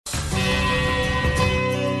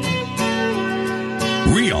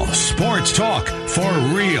Real sports talk for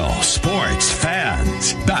real sports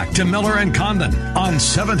fans. Back to Miller and Condon on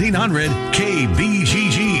 1700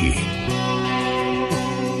 KBGG.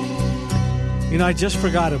 You know, I just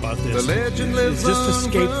forgot about this. It just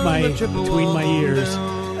escaped between my ears.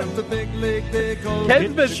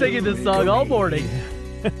 Ken's been singing this song all morning.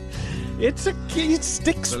 It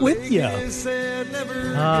sticks with you.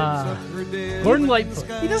 Gordon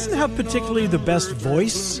Lightfoot. He doesn't have particularly the best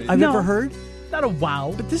voice I've ever heard. Not a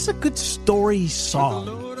wow. But this is a good story song.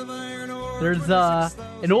 There's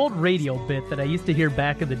an old radio bit that I used to hear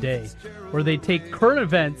back in the day where they'd take current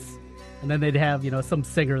events and then they'd have, some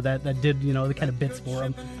singer that did, the kind of bits for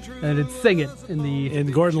them. And they'd sing it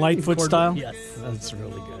in Gordon Lightfoot style? Yes. That's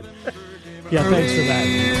really good. Yeah, thanks for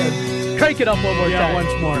that. Crank it up one more time. Yeah,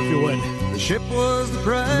 once more if you would. The ship was the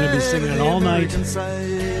prize. I'm going to be singing it all night.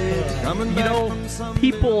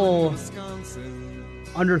 People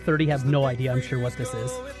under 30 have no idea, I'm sure, what this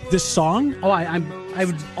is. This song? Oh, I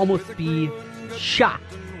would almost be shocked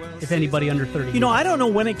if anybody under 30. I don't know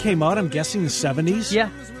when it came out. I'm guessing the 70s. Yeah.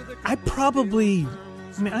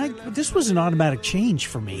 This was an automatic change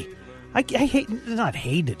for me. I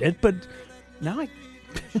hated it, but now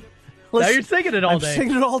now you're singing it all day. I'm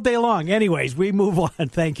singing it all day long. Anyways, we move on.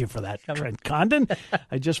 Thank you for that, Trent Condon.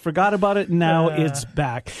 I just forgot about it, and now it's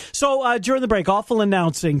back. So during the break, Awful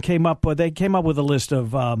Announcing came up with a list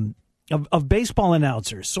of baseball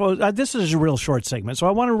announcers. So this is a real short segment, so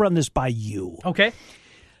I want to run this by you. Okay.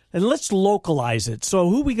 And let's localize it. So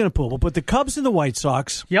who are we going to put? We'll put the Cubs and the White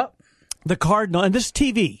Sox. Yep. The Cardinals, and this is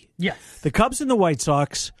TV. Yes. The Cubs and the White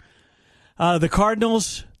Sox, the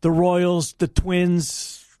Cardinals, the Royals, the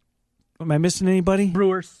Twins. Am I missing anybody?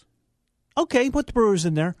 Brewers. Okay, put the Brewers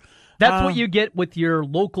in there. That's what you get with your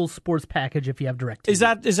local sports package if you have DirecTV.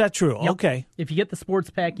 Is that true? Yep. Okay. If you get the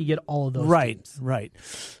sports pack, you get all of those teams. Right.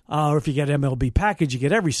 Or if you get MLB package, you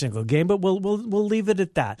get every single game. But we'll leave it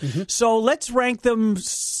at that. Mm-hmm. So let's rank them.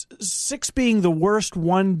 6 being the worst,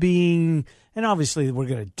 1 being, and obviously we're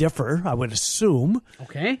going to differ, I would assume.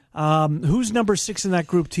 Okay. Who's number 6 in that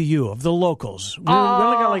group to you of the locals? We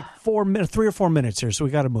only got like 3 or 4 minutes here, so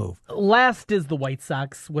we got to move. Last is the White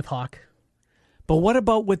Sox with Hawk. But what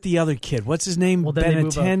about with the other kid? What's his name? Well,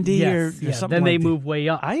 Benintendi or something. Then they like move way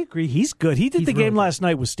up. I agree. He's good. He did the game last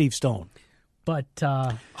night with Steve Stone. But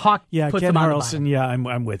Hawk puts Ken him on Harrelson. the bottom. Yeah,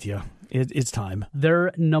 I'm with you. It's time.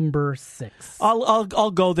 They're number 6.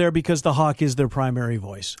 I'll go there because the Hawk is their primary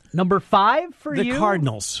voice. Number 5 for the you? The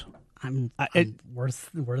Cardinals.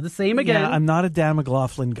 We're the same again. Yeah, I'm not a Dan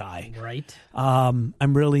McLaughlin guy. Right. I'm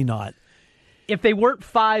really not. If they weren't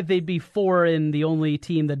 5, they'd be 4, and the only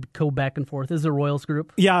team that'd go back and forth is the Royals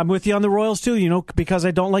group. Yeah, I'm with you on the Royals too, because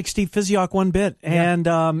I don't like Steve Physioc one bit. Yeah.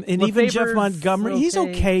 And even Jeff Montgomery, he's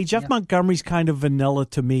okay. Jeff Montgomery's kind of vanilla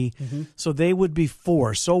to me. Mm-hmm. So they would be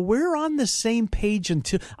 4. So we're on the same page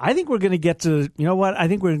until I think we're going to get to, you know what? I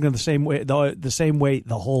think we're going to go the same way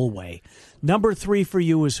the whole way. Number 3 for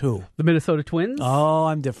you is who? The Minnesota Twins. Oh,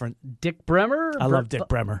 I'm different. Dick Bremer. I love Dick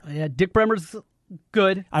Bremer. Yeah, Dick Bremer's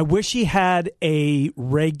good. I wish he had a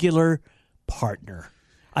regular partner.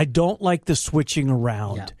 I don't like the switching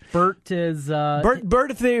around. Yeah. Bert is Bert.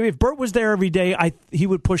 If Bert was there every day, he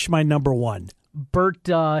would push my number 1. Bert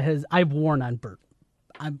I've worn on Bert.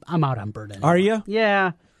 I'm out on Bert anymore. Are you?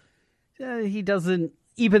 Yeah. He doesn't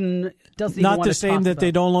not the same that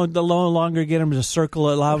they don't no longer get him to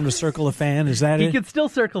allow him to circle a fan. Is that he it? He can still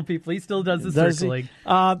circle people. He still does the circling.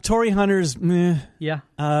 Torrey Hunter's meh. Yeah.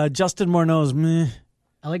 Justin Morneau's meh.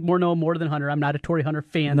 I like Morneau more than Hunter. I'm not a Torrey Hunter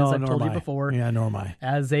fan, as I've told you before. Yeah, nor am I.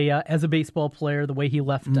 As a baseball player, the way he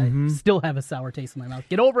left, I still have a sour taste in my mouth.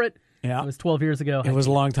 Get over it. Yeah. It was 12 years ago. It was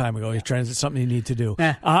a long time ago. It's something you need to do.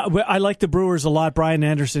 I like the Brewers a lot. Brian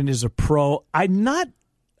Anderson is a pro.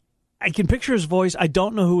 I can picture his voice. I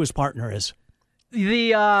don't know who his partner is.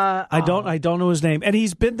 I don't know his name, and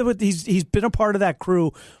he's been a part of that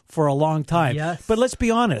crew for a long time. Yes. But let's be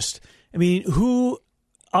honest. I mean, who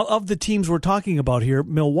of the teams we're talking about here?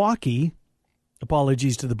 Milwaukee.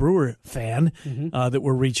 Apologies to the Brewer fan that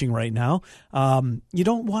we're reaching right now. You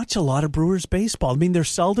don't watch a lot of Brewers baseball. I mean, they're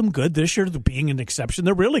seldom good. This year, being an exception,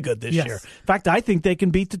 they're really good this year. In fact, I think they can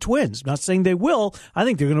beat the Twins. Not saying they will. I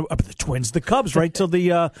think they're going to the Twins, the Cubs, right till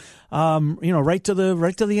the right to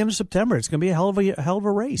the end of September. It's going to be a hell of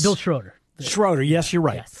a race. Bill Schroeder. Schroeder, yes, you're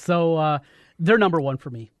right. Yes. So they're number 1 for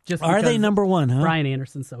me. Just are they number 1? Huh? Brian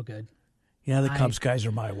Anderson's so good. Yeah, the Cubs guys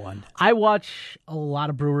are my one. I watch a lot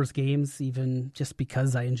of Brewers games, even just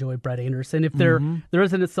because I enjoy Brett Anderson. If there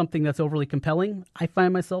isn't something that's overly compelling, I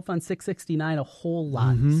find myself on 669 a whole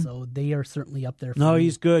lot. So they are certainly up there for me.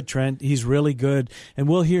 He's good, Trent. He's really good. And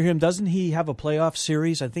we'll hear him. Doesn't he have a playoff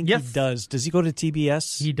series? I think he does. Does he go to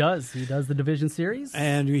TBS? He does. He does the division series.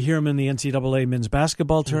 And we hear him in the NCAA men's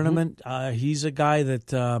basketball tournament. He's a guy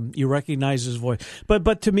that you recognize his voice.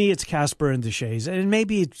 But to me, it's Casper and Deshays. And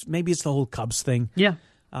maybe it's the whole Cubs thing. Yeah.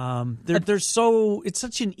 It's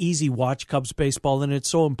such an easy watch, Cubs baseball, and it's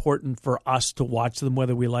so important for us to watch them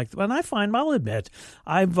whether we like them. And I'll admit,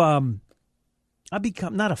 I've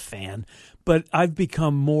become not a fan, but I've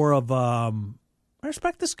become more of I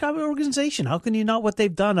respect this organization. How can you not what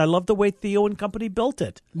they've done? I love the way Theo and company built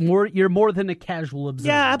it. You're more than a casual observer.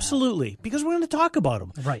 Yeah, absolutely. Because we're going to talk about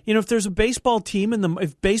them. Right. If there's a baseball team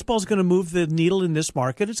if baseball's going to move the needle in this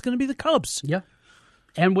market, it's going to be the Cubs. Yeah.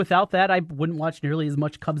 And without that, I wouldn't watch nearly as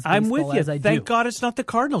much Cubs baseball I'm with you. as I do. Thank God it's not the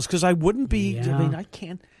Cardinals, because I wouldn't be. Yeah. I mean, I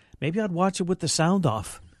can't. Maybe I'd watch it with the sound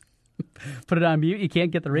off. Put it on mute. You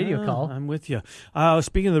can't get the radio call. I'm with you.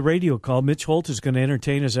 Speaking of the radio call, Mitch Holt is going to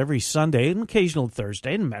entertain us every Sunday and occasional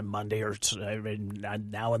Thursday and Monday or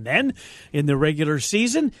now and then in the regular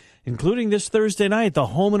season, including this Thursday night. The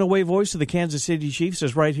home and away voice of the Kansas City Chiefs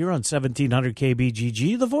is right here on 1700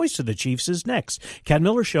 KBGG. The voice of the Chiefs is next. Ken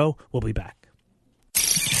Miller Show. We'll be back.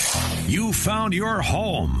 You found your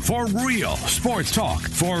home for real sports talk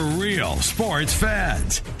for real sports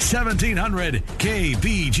fans. 1700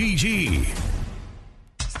 KBGG.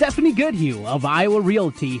 Stephanie Goodhue of Iowa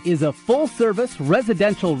Realty is a full-service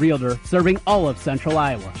residential realtor serving all of Central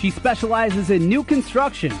Iowa. She specializes in new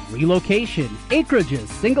construction, relocation, acreages,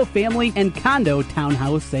 single-family, and condo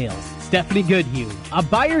townhouse sales. Stephanie Goodhue, a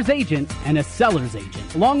buyer's agent and a seller's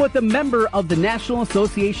agent, along with a member of the National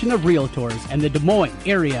Association of Realtors and the Des Moines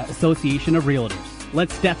Area Association of Realtors. Let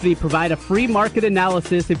Stephanie provide a free market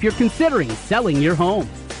analysis if you're considering selling your home.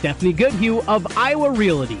 Stephanie Goodhue of Iowa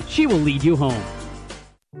Realty. She will lead you home.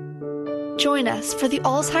 Join us for the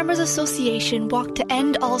Alzheimer's Association Walk to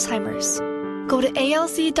End Alzheimer's. Go to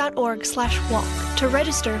alz.org/walk to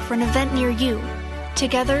register for an event near you.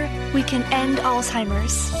 Together, we can end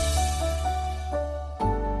Alzheimer's.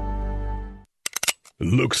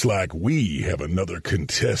 Looks like we have another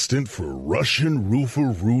contestant for Russian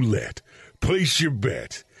Roofer Roulette. Place your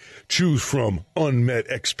bet. Choose from unmet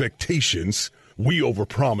expectations, we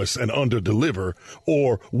overpromise and underdeliver,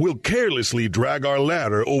 or we'll carelessly drag our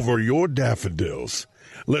ladder over your daffodils.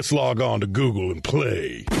 Let's log on to Google and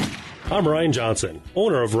play. I'm Ryan Johnson,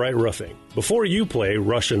 owner of Wright Roofing. Before you play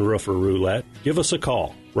Russian Roofer Roulette, give us a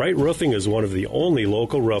call. Wright Roofing is one of the only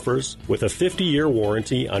local roofers with a 50-year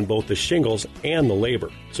warranty on both the shingles and the labor.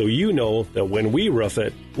 So you know that when we roof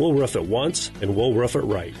it, we'll roof it once and we'll roof it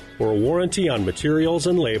right. For a warranty on materials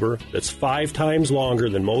and labor that's 5 times longer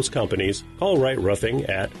than most companies, call Wright Roofing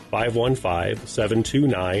at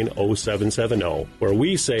 515-729-0770, where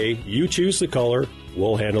we say you choose the color,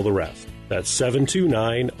 we'll handle the rest. That's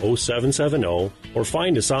 729-0770, or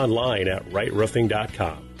find us online at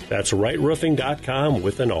wrightroofing.com. That's wrightroofing.com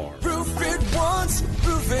with an R. Roof it once,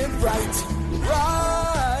 roof it right.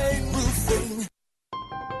 Right Roofing.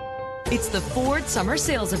 It's the Ford Summer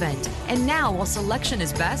Sales Event. And now, while selection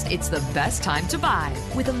is best, it's the best time to buy.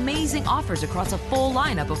 With amazing offers across a full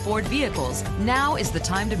lineup of Ford vehicles, now is the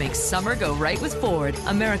time to make summer go right with Ford,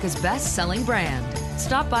 America's best-selling brand.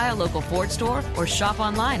 Stop by a local Ford store or shop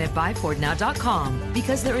online at buyfordnow.com,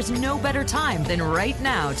 because there is no better time than right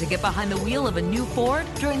now to get behind the wheel of a new Ford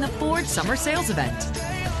during the Ford Summer Sales Event.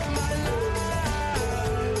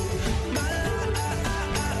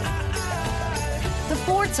 The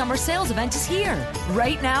Ford Summer Sales Event is here.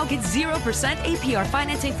 Right now, get 0% APR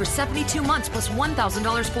financing for 72 months plus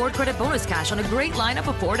 $1,000 Ford credit bonus cash on a great lineup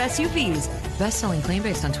of Ford SUVs. Best-selling claim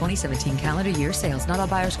based on 2017 calendar year sales. Not all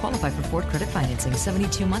buyers qualify for Ford credit financing.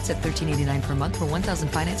 72 months at $1,389 per month for $1,000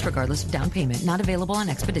 finance regardless of down payment. Not available on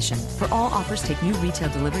Expedition. For all offers, take new retail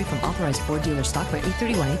delivery from authorized Ford dealer stock by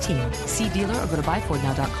 8/31/18. See dealer or go to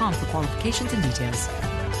buyfordnow.com for qualifications and details.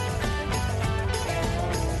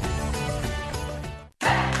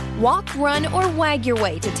 Walk, run, or wag your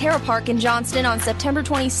way to Terra Park in Johnston on September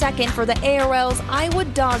 22nd for the ARL's Iowa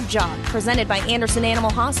Dog Jog, presented by Anderson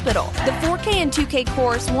Animal Hospital. The 4K and 2K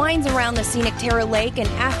course winds around the scenic Terra Lake, and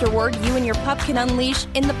afterward, you and your pup can unleash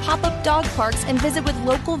in the pop-up dog parks and visit with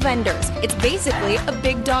local vendors. It's basically a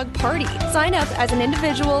big dog party. Sign up as an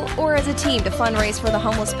individual or as a team to fundraise for the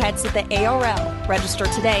homeless pets at the ARL. Register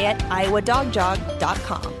today at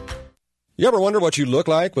iowadogjog.com. You ever wonder what you look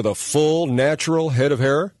like with a full, natural head of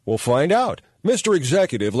hair? Well, find out. Mr.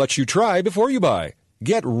 Executive lets you try before you buy.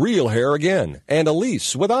 Get real hair again and a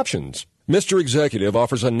lease with options. Mr. Executive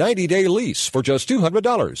offers a 90-day lease for just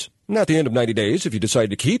 $200. And at the end of 90 days, if you decide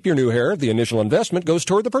to keep your new hair, the initial investment goes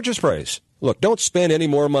toward the purchase price. Look, don't spend any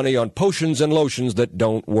more money on potions and lotions that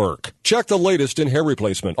don't work. Check the latest in hair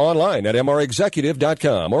replacement online at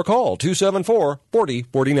mrexecutive.com or call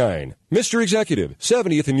 274-4049. Mr. Executive,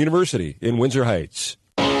 70th and University in Windsor Heights.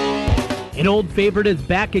 An old favorite is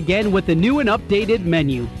back again with a new and updated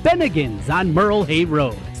menu, Bennigan's on Merle Hay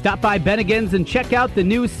Road. Stop by Bennigan's and check out the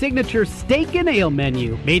new signature steak and ale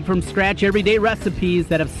menu, made from scratch everyday recipes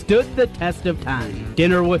that have stood the test of time.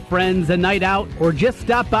 Dinner with friends, a night out, or just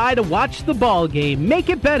stop by to watch the ball game. Make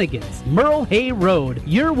it Bennigan's, Merle Hay Road.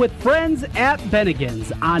 You're with friends at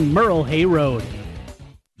Bennigan's on Merle Hay Road.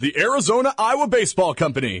 The Arizona Iowa Baseball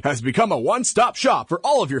Company has become a one-stop shop for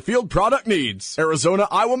all of your field product needs. Arizona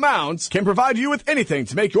Iowa Mounds can provide you with anything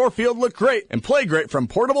to make your field look great and play great, from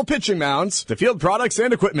portable pitching mounds to field products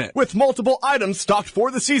and equipment. With multiple items stocked for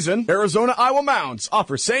the season, Arizona Iowa Mounds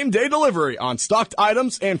offers same-day delivery on stocked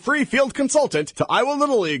items and free field consultant to Iowa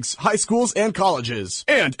Little Leagues, high schools, and colleges.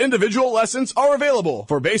 And individual lessons are available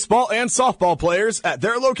for baseball and softball players at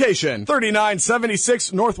their location,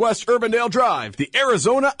 3976 Northwest Urbandale Drive, the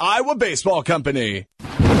Arizona Iowa Baseball Company.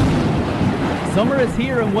 Summer is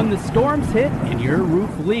here, and when the storms hit and your roof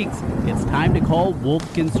leaks, it's time to call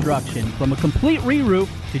Wolf Construction. From a complete re-roof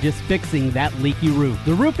to just fixing that leaky roof,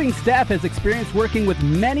 the roofing staff has experience working with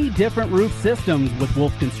many different roof systems with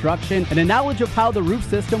Wolf Construction and a knowledge of how the roof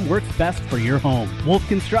system works best for your home. Wolf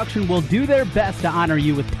Construction will do their best to honor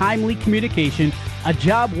you with timely communication, a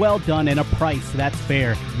job well done, and a price that's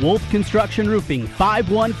fair. Wolf Construction Roofing,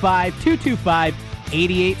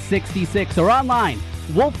 515-225-8866 or online,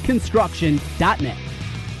 wolfconstruction.net.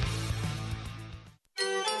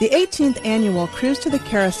 The 18th annual Cruise to the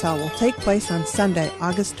Carousel will take place on Sunday,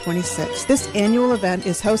 August 26th. This annual event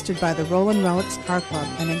is hosted by the Roland Relics Car Club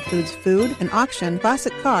and includes food, an auction,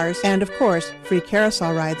 classic cars, and of course, free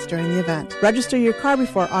carousel rides during the event. Register your car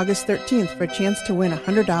before August 13th for a chance to win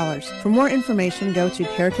 $100. For more information, go to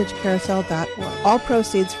heritagecarousel.org. All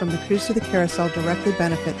proceeds from the Cruise to the Carousel directly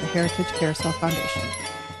benefit the Heritage Carousel Foundation.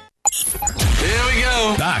 Here we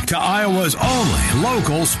go. Back to Iowa's only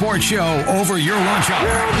local sports show over your lunch hour.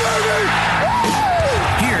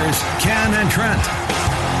 Here's Ken and Trent.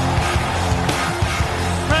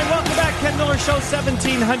 All right, welcome back. Ken Miller Show,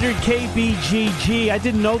 1700 KBGG. I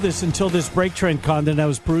didn't know this until this break, Trent Condon. I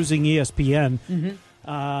was perusing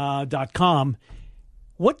ESPN.com.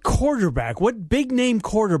 What big-name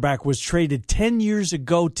quarterback was traded 10 years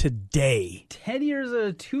ago today? 10 years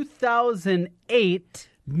ago, 2008...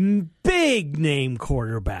 Big name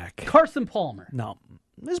quarterback. Carson Palmer. No.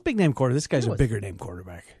 This big name quarterback. This guy's a bigger name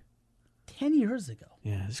quarterback. 10 years ago.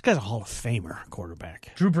 Yeah, this guy's a Hall of Famer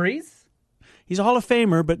quarterback. Drew Brees? He's a Hall of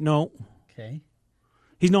Famer, but no. Okay.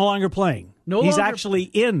 He's no longer playing. He's actually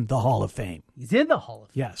in the Hall of Fame. He's in the Hall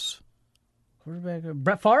of Fame? Yes. Quarterback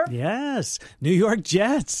Brett Favre? Yes. New York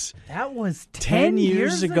Jets. That was 10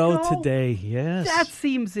 years ago today. Yes. That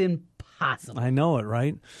seems impossible. I know it,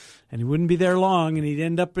 right? And he wouldn't be there long, and he'd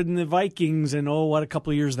end up in the Vikings, and what a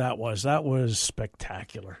couple of years that was. That was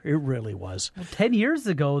spectacular. It really was. Well, 10 years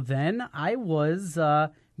ago, then, I was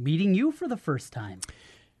meeting you for the first time.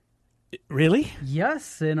 Really?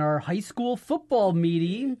 Yes, in our high school football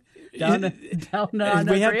meeting down on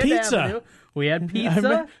we had pizza. Avenue. We had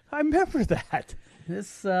pizza. I remember that.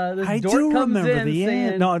 This I dork do comes remember in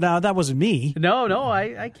saying, No, that wasn't me. No,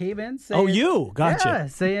 I came in saying... Oh, you? Gotcha. Yeah,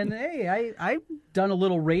 saying, hey, I've done a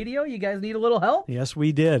little radio. You guys need a little help? Yes,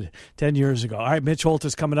 we did 10 years ago. All right, Mitch Holt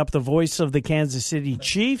is coming up, the voice of the Kansas City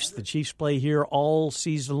Chiefs. The Chiefs play here all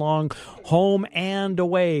season long, home and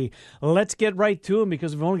away. Let's get right to him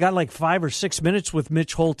because we've only got like 5 or 6 minutes with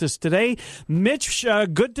Mitch Holtis today. Mitch,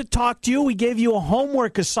 good to talk to you. We gave you a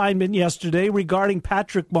homework assignment yesterday regarding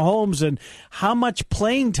Patrick Mahomes and how much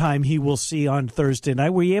playing time he will see on Thursday night.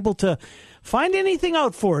 Were you able to find anything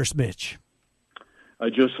out for us, Mitch? I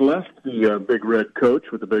just left the big red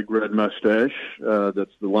coach with the big red mustache.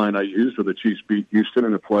 That's the line I used when the Chiefs beat Houston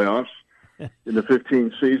in the playoffs in the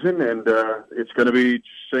 15 season, and it's going to be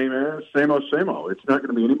same old. It's not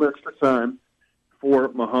going to be any extra time for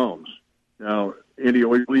Mahomes. Now, Andy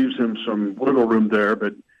always leaves him some wiggle room there,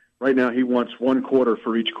 but right now he wants one quarter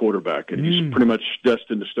for each quarterback, and he's pretty much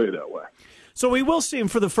destined to stay that way. So we will see him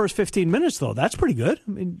for the first 15 minutes, though. That's pretty good.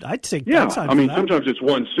 I mean, I'd say sometimes it's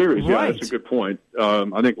one series. Right. Yeah, that's a good point.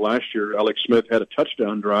 I think last year Alex Smith had a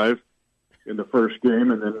touchdown drive in the first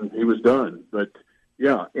game, and then he was done. But,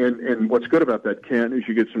 yeah, and what's good about that, Ken, is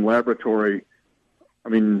you get some laboratory. I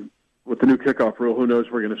mean, with the new kickoff rule, who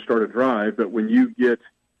knows we're going to start a drive, but when you get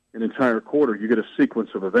an entire quarter, you get a sequence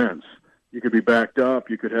of events. You could be backed up.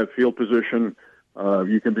 You could have field position.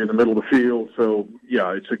 You can be in the middle of the field. So,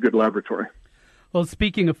 yeah, it's a good laboratory. Well,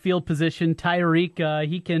 speaking of field position, Tyreek,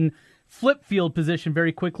 he can flip field position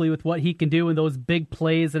very quickly with what he can do in those big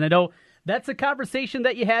plays. And I know that's a conversation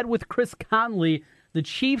that you had with Chris Conley. The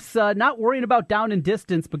Chiefs not worrying about down and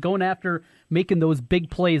distance, but going after making those big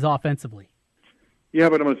plays offensively. Yeah,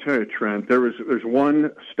 but I'm going to tell you, Trent, there's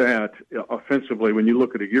one stat offensively when you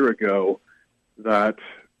look at a year ago that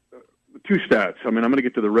two stats. I mean, I'm going to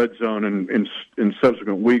get to the red zone in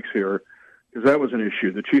subsequent weeks here because that was an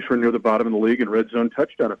issue. The Chiefs were near the bottom of the league in red zone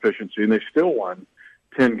touchdown efficiency, and they still won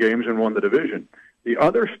 10 games and won the division. The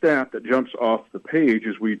other stat that jumps off the page,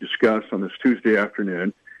 as we discussed on this Tuesday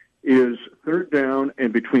afternoon, is third down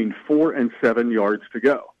and between 4 and 7 yards to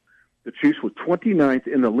go. The Chiefs were 29th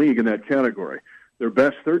in the league in that category. Their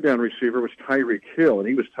best third down receiver was Tyreek Hill, and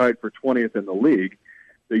he was tied for 20th in the league.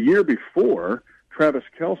 The year before, Travis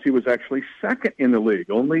Kelce was actually second in the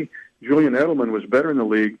league. Only Julian Edelman was better in the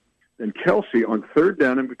league than Kelce on third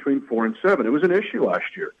down and between 4 and 7. It was an issue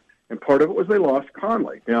last year, and part of it was they lost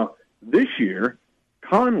Conley. Now, this year,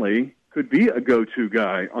 Conley could be a go-to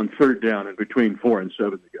guy on third down and between 4 and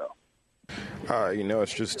 7 to go.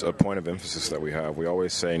 It's just a point of emphasis that we have. We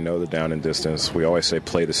always say know the down and distance. We always say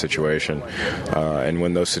play the situation. And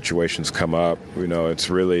when those situations come up, it's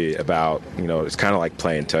really about, it's kind of like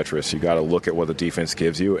playing Tetris. You got to look at what the defense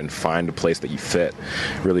gives you and find a place that you fit.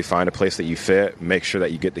 Really find a place that you fit, make sure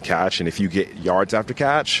that you get the catch. And if you get yards after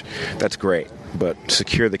catch, that's great. But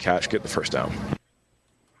secure the catch, get the first down.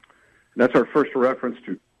 That's our first reference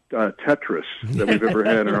to Tetris that we've ever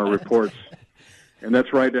had in our reports. And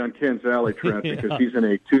that's right down Ken's alley, Trent, because he's in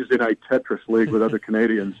a Tuesday night Tetris league with other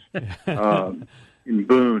Canadians in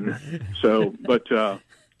Boone. So, but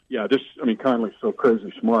Conley's so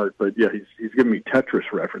crazy smart, but yeah, he's giving me Tetris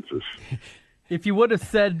references. If you would have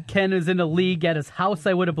said Ken is in a league at his house,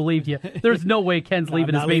 I would have believed you. There's no way Ken's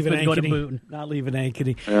leaving his basement to go to Boone. Not leaving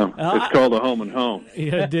Ankeny. Yeah, it's called a home and home.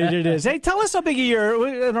 Yeah, it is. Hey, tell us how big a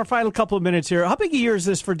year, in our final couple of minutes here, how big a year is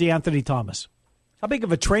this for DeAnthony Thomas? How big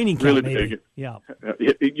of a training camp? Really maybe? big. Yeah.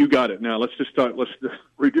 You got it. Now let's just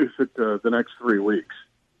reduce it to the next 3 weeks.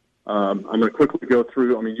 I'm going to quickly go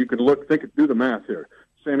through. I mean, you can do the math here.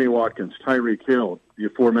 Sammy Watkins, Tyreek Hill, the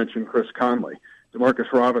aforementioned Chris Conley, Demarcus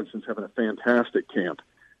Robinson's having a fantastic camp.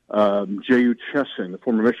 J.U. Chesson, the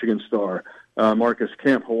former Michigan star, Marcus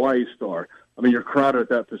Kemp, Hawaii star. I mean, you're crowded at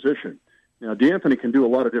that position. Now, DeAnthony can do a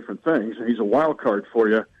lot of different things, and he's a wild card for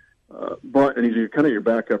you, and he's kind of your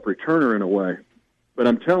backup returner in a way. But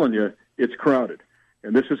I'm telling you, it's crowded.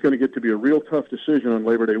 And this is going to get to be a real tough decision on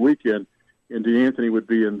Labor Day weekend, and DeAnthony would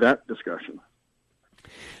be in that discussion.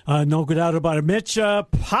 No doubt about it. Mitch,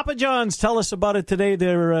 Papa John's, tell us about it today.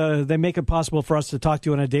 They make it possible for us to talk to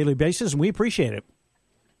you on a daily basis, and we appreciate it.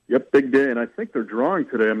 Yep, big day. And I think they're drawing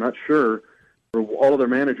today. I'm not sure. All of their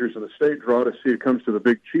managers in the state draw to see who comes to the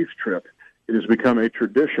big Chiefs trip. It has become a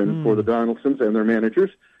tradition for the Donaldsons and their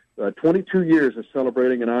managers. 22 years of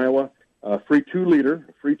celebrating in Iowa. Free 2-liter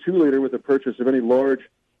with the purchase of any large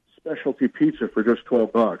specialty pizza for just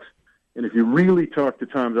 $12. And if you really talk to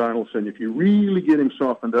Tom Donaldson, if you really get him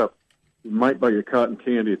softened up, he might buy you cotton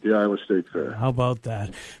candy at the Iowa State Fair. How about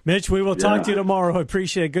that? Mitch, we will talk to you tomorrow. I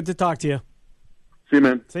appreciate it. Good to talk to you. See you,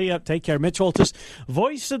 man. See ya. Take care. Mitch Holthus,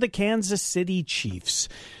 voice of the Kansas City Chiefs.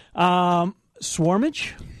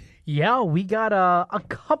 Swarmage? Yeah, we got a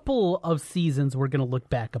couple of seasons we're going to look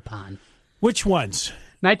back upon. Which ones?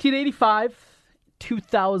 1985,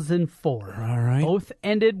 2004. All right. Both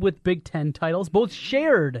ended with Big Ten titles. Both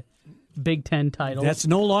shared Big Ten titles. That's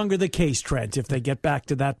no longer the case, Trent, if they get back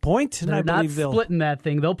to that point. And They're I believe not splitting that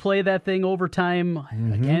thing. They'll play that thing overtime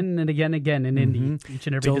again and again and again in Indy each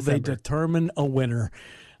and every Until December. they determine a winner.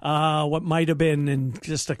 What might have been in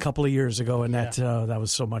just a couple of years ago, and that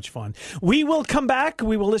was so much fun. We will come back.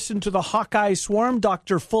 We will listen to the Hawkeye Swarm.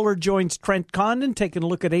 Dr. Fuller joins Trent Condon, taking a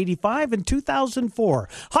look at 85 and 2004.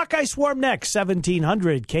 Hawkeye Swarm next,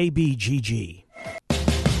 1700 KBGG.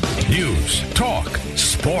 News, talk,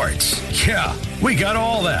 sports. Yeah, we got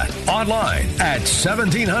all that online at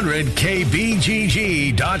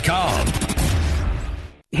 1700kbgg.com.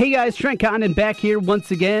 Hey guys, Trent Condon back here once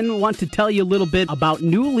again. Want to tell you a little bit about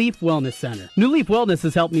New Leaf Wellness Center. New Leaf Wellness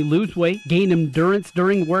has helped me lose weight, gain endurance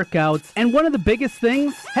during workouts, and one of the biggest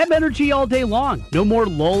things, have energy all day long. No more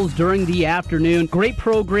lulls during the afternoon. Great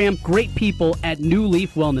program, great people at New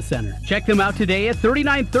Leaf Wellness Center. Check them out today at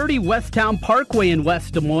 3930 West Town Parkway in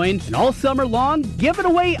West Des Moines. And all summer long, giving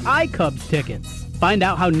away iCubs tickets. Find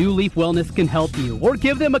out how New Leaf Wellness can help you, or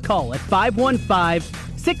give them a call at 515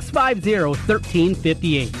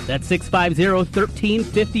 650-1358. That's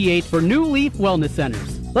 650-1358 for New Leaf Wellness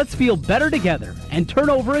Centers. Let's feel better together and turn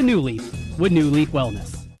over a new leaf with New Leaf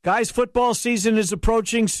Wellness. Guys, football season is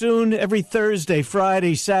approaching soon. Every Thursday,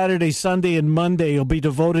 Friday, Saturday, Sunday, and Monday you'll be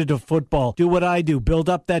devoted to football. Do what I do. Build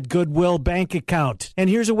up that Goodwill bank account. And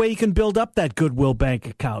here's a way you can build up that Goodwill bank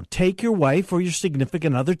account. Take your wife or your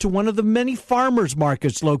significant other to one of the many farmers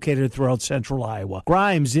markets located throughout central Iowa.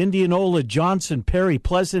 Grimes, Indianola, Johnson, Perry,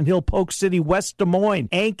 Pleasant Hill, Polk City, West Des Moines,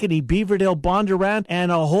 Ankeny, Beaverdale, Bondurant,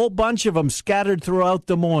 and a whole bunch of them scattered throughout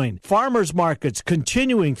Des Moines. Farmers markets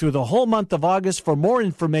continuing through the whole month of August. For more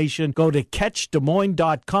information, go to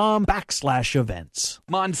catchdesmoines.com/events.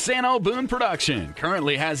 Monsanto Boone Production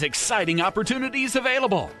currently has exciting opportunities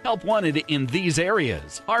available. Help wanted in these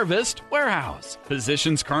areas: harvest, warehouse,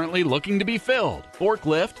 positions currently looking to be filled,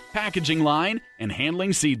 forklift, packaging line, and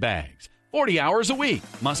handling seed bags. 40 hours a week.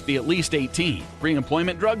 Must be at least 18.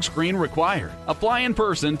 Pre-employment drug screen required. Apply in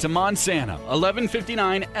person to Monsanto,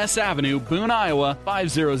 1159 S Avenue, Boone, Iowa,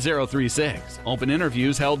 50036. Open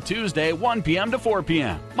interviews held Tuesday, 1 p.m. to 4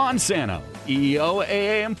 p.m. Monsanto,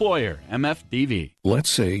 EEOAA employer, MFDV. Let's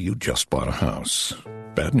say you just bought a house.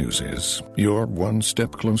 Bad news is, you're one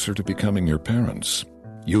step closer to becoming your parents.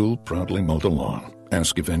 You'll proudly mow the lawn.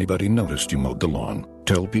 Ask if anybody noticed you mowed the lawn.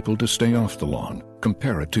 Tell people to stay off the lawn.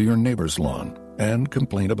 Compare it to your neighbor's lawn. And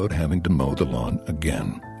complain about having to mow the lawn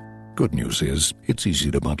again. Good news is, it's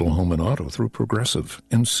easy to bundle home and auto through Progressive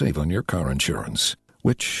and save on your car insurance,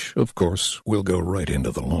 which, of course, will go right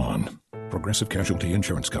into the lawn. Progressive Casualty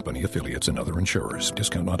Insurance Company, affiliates, and other insurers.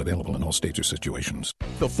 Discount not available in all states or situations.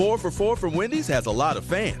 The 4 for $4 from Wendy's has a lot of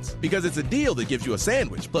fans because it's a deal that gives you a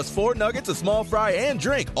sandwich plus 4 nuggets, a small fry, and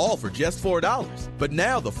drink, all for just $4. But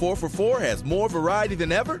now the 4 for $4 has more variety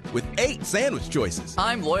than ever with 8 sandwich choices.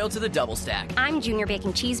 I'm loyal to the double stack. I'm Junior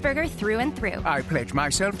Bacon Cheeseburger through and through. I pledge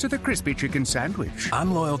myself to the crispy chicken sandwich.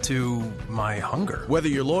 I'm loyal to my hunger. Whether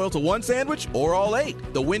you're loyal to one sandwich or all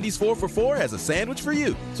 8, the Wendy's 4 for $4 has a sandwich for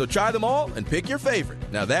you. So try them all and pick your favorite.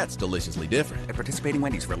 Now that's deliciously different. At participating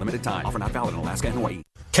Wendy's for a limited time. Offer not valid in Alaska and Hawaii.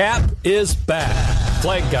 Cap is back.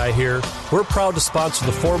 Flag Guy here. We're proud to sponsor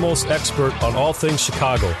the foremost expert on all things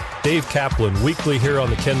Chicago, Dave Kaplan, weekly here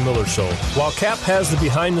on the Ken Miller Show. While Cap has the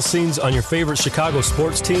behind the scenes on your favorite Chicago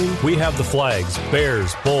sports team, we have the flags: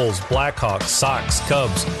 Bears, Bulls, Blackhawks, Sox,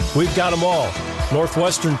 Cubs. We've got them all.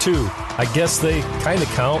 Northwestern too. I guess they kind of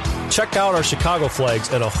count. Check out our Chicago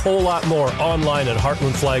flags and a whole lot more online at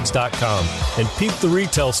heartlandflags.com. And peep the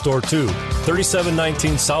retail store too,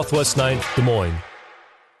 3719 Southwest 9th, Des Moines.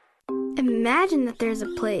 Imagine that there's a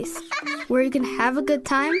place where you can have a good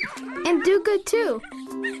time and do good too.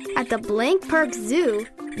 At the Blank Park Zoo,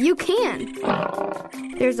 you can.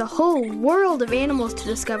 There's a whole world of animals to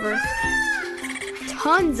discover,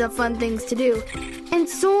 tons of fun things to do, and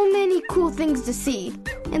so many cool things to see.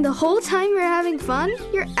 And the whole time you're having fun,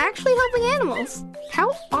 you're actually helping animals.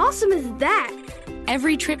 How awesome is that?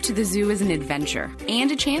 Every trip to the zoo is an adventure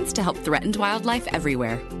and a chance to help threatened wildlife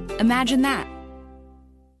everywhere. Imagine that.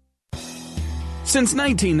 Since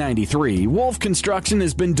 1993, Wolf Construction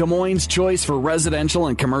has been Des Moines' choice for residential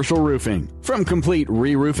and commercial roofing. From complete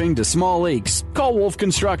re-roofing to small leaks, call Wolf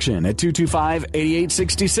Construction at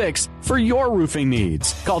 225-8866 for your roofing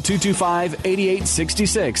needs. Call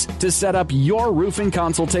 225-8866 to set up your roofing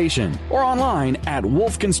consultation or online at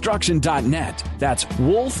wolfconstruction.net. That's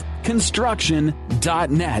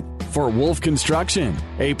wolfconstruction.net for Wolf Construction.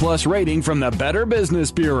 A+ rating from the Better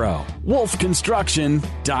Business Bureau.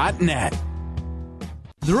 wolfconstruction.net.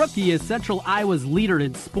 The Rookie is Central Iowa's leader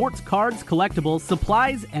in sports cards, collectibles,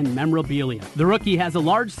 supplies, and memorabilia. The Rookie has a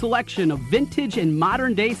large selection of vintage and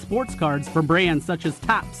modern-day sports cards from brands such as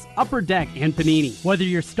Topps, Upper Deck, and Panini. Whether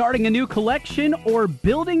you're starting a new collection or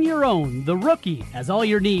building your own, The Rookie has all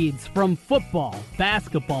your needs from football,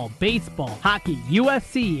 basketball, baseball, hockey,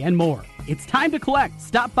 UFC, and more. It's time to collect.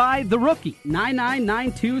 Stop by The Rookie,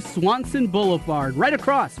 9992 Swanson Boulevard, right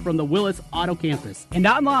across from the Willis Auto Campus, and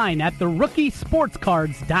online at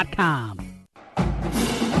therookiesportscards.com.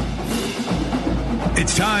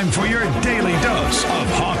 It's time for your daily dose of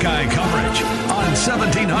Hawkeye coverage on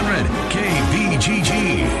 1700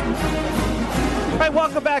 KBGG. All right,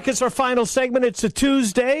 welcome back. It's our final segment. It's a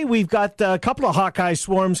Tuesday. We've got a couple of Hawkeye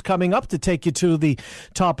swarms coming up to take you to the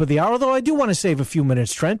top of the hour, though I do want to save a few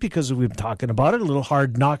minutes, Trent, because we've been talking about it. A little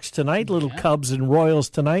Hard Knocks tonight, little Cubs and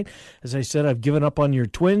Royals tonight. As I said, I've given up on your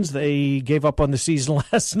Twins. They gave up on the season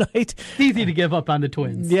last night. It's easy to give up on the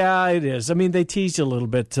Twins. Yeah, it is. I mean, they teased a little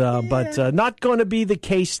bit, but not going to be the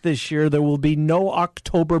case this year. There will be no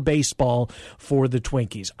October baseball for the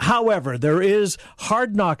Twinkies. However, there is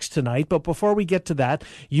Hard Knocks tonight, but before we get get to that.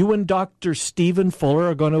 You and Dr. Stephen Fuller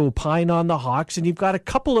are going to opine on the Hawks, and you've got a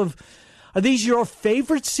couple of. Are these your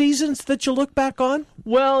favorite seasons that you look back on?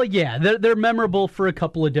 Well, yeah, they're memorable for a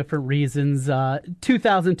couple of different reasons.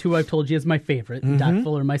 2002, I've told you, is my favorite. Mm-hmm. Doc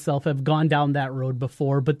Fuller and myself have gone down that road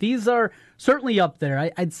before, but these are certainly up there.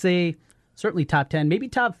 I'd say certainly top 10, maybe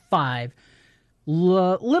top 5.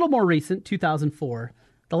 Little more recent, 2004,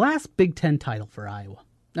 the last Big Ten title for Iowa.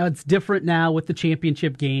 Now, it's different now with the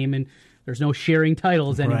championship game, and there's no sharing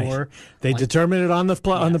titles anymore. Right. They determine it on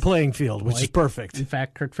the playing field, which is perfect. In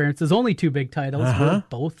fact, Kirk Ferentz's only 2 big titles were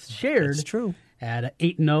both shared. That's true. At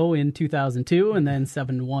 8-0 in 2002 and then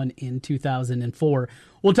 7-1 in 2004.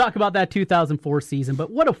 We'll talk about that 2004 season,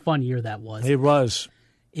 but what a fun year that was. It was.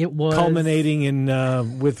 It was. Culminating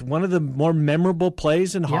in with one of the more memorable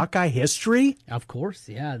plays in Hawkeye history. Of course,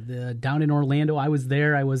 yeah. Down in Orlando, I was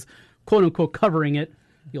there. I was, quote-unquote, covering it.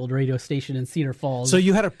 The old radio station in Cedar Falls. So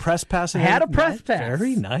you had a press pass? I had a press pass.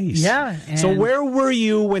 Very nice. Yeah. So where were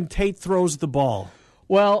you when Tate throws the ball?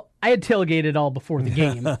 Well, I had tailgated all before the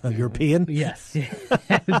game. European? Yes.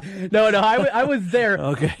 No, I was there.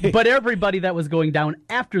 Okay. But everybody that was going down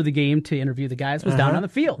after the game to interview the guys was down on the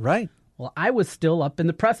field. Right. Well, I was still up in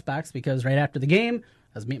the press box because right after the game,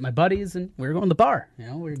 I was meeting my buddies and we were going to the bar.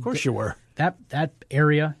 Of course you were. That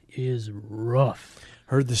area is rough.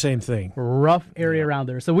 Heard the same thing. Rough area around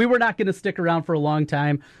there. So we were not going to stick around for a long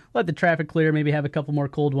time. Let the traffic clear, maybe have a couple more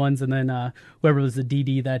cold ones, and then whoever was the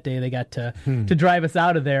DD that day, they got to drive us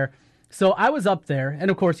out of there. So I was up there,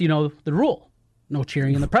 and of course, you know the rule. No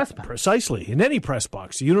cheering in the press box. Precisely. In any press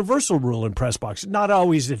box. A universal rule in press box. Not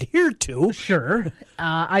always adhered to. Sure.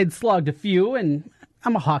 I'd slogged a few, and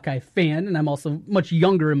I'm a Hawkeye fan, and I'm also much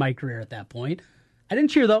younger in my career at that point. I didn't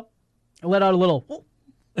cheer, though. I let out a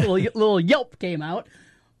little yelp came out.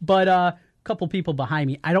 But a couple people behind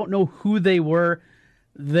me, I don't know who they were.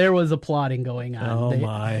 There was applauding going on. Oh,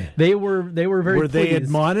 my. They were very Were pleased. they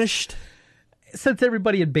admonished? Since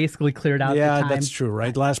everybody had basically cleared out the time. Yeah, that's true,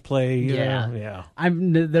 right? Last play. Yeah.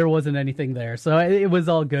 There wasn't anything there. So it was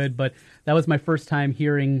all good, but that was my first time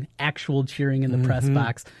hearing actual cheering in the press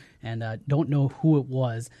box, and don't know who it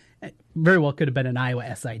was. Very well could have been an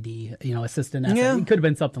Iowa SID, assistant SID. Yeah. It could have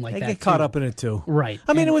been something like that. They get caught up in it, too. Right.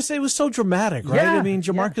 I mean, it was so dramatic, right? Yeah, I mean,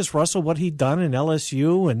 Jamarcus Russell, what he'd done in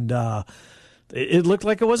LSU, and it looked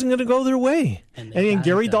like it wasn't going to go their way. And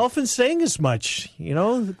Gary Dolphin saying as much.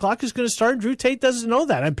 The clock is going to start. Drew Tate doesn't know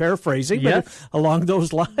that. I'm paraphrasing, but along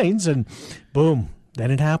those lines, and boom,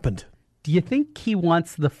 then it happened. Do you think he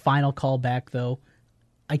wants the final call back, though?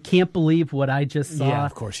 I can't believe what I just saw. Yeah,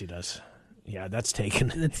 of course he does. Yeah, that's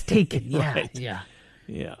taken. It's taken, yeah. Right. Yeah.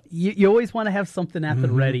 Yeah. You always want to have something at the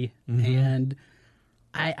ready. And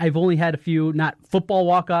I've only had a few, not football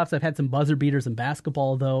walk-offs. I've had some buzzer beaters in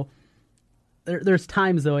basketball, though. There's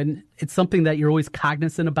times, though, and it's something that you're always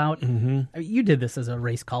cognizant about. I mean, you did this as a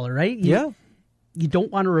race caller, right? You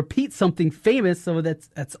don't want to repeat something famous, so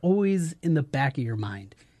that's always in the back of your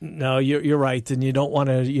mind. No, you're right, and you don't want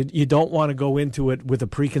to. You don't want to go into it with a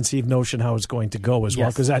preconceived notion how it's going to go as well,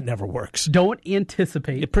 because that never works. Don't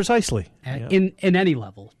anticipate precisely in any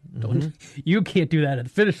level. You can't do that at the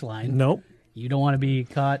finish line. Nope. You don't want to be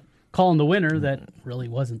caught calling the winner that really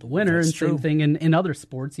wasn't the winner. That's and same true. thing in other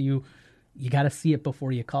sports. You got to see it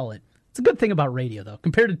before you call it. It's a good thing about radio, though,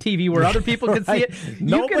 compared to TV where other people can see it.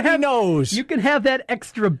 Nobody knows. You can have that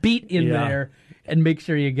extra beat in there and make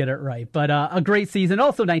sure you get it right. But a great season.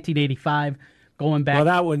 Also 1985, going back. Well,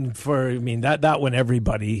 that one that one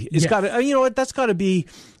everybody has got to. You know what? That's got to be.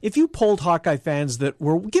 If you polled Hawkeye fans that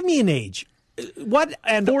were, give me an age. What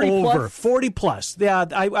and 40 over plus? 40 plus? Yeah,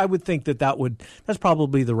 I would think that's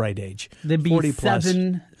probably the right age. They'd be 40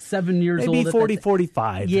 seven years old. Maybe 40,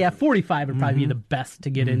 45. Yeah, 45 would probably be the best to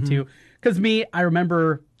get into. Because I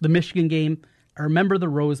remember the Michigan game. I remember the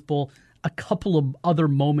Rose Bowl. A couple of other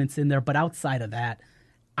moments in there, but outside of that,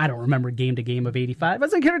 I don't remember game to game of 85. I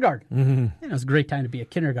was in kindergarten. It was a great time to be a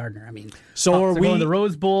kindergartner. I mean, so are we going to the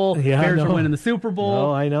Rose Bowl? Bears are winning the Super Bowl.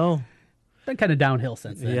 Oh, I know. Been kind of downhill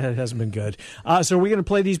since then. Yeah, it hasn't been good. So are we going to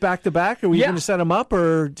play these back to back? Are we going to set them up,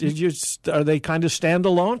 or are they kind of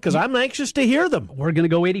standalone? Because I'm anxious to hear them. We're going to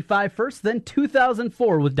go 85 first, then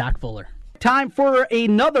 2004 with Doc Fuller. Time for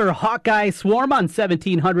another Hawkeye Swarm on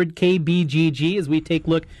 1700 KBGG as we take a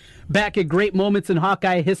look back at great moments in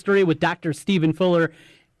Hawkeye history with Dr. Stephen Fuller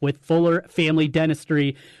with Fuller Family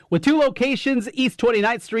Dentistry. With 2 locations, East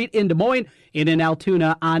 29th Street in Des Moines and in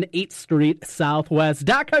Altoona on 8th Street Southwest.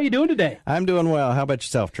 Doc, how are you doing today? I'm doing well. How about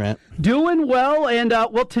yourself, Trent? Doing well. And,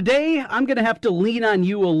 today I'm going to have to lean on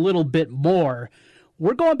you a little bit more.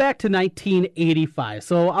 We're going back to 1985.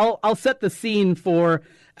 So I'll set the scene for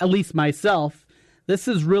at least myself. this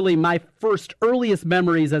is really my first earliest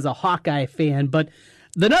memories as a Hawkeye fan, but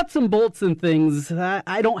the nuts and bolts and things,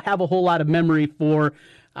 I don't have a whole lot of memory for.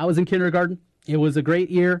 I was in kindergarten. It was a great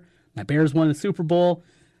year. My Bears won the Super Bowl.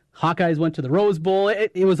 Hawkeyes went to the Rose Bowl.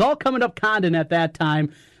 It was all coming up Condon at that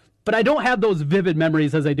time, but I don't have those vivid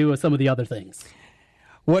memories as I do with some of the other things.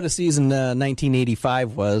 What a season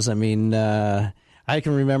 1985 was. I mean, I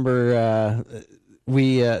can remember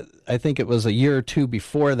I think it was a year or two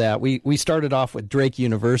before that. We started off with Drake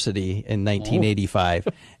University in 1985,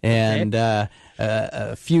 and a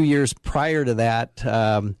few years prior to that,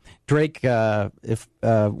 Drake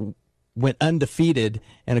went undefeated,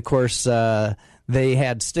 and of course they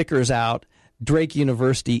had stickers out. Drake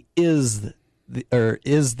University is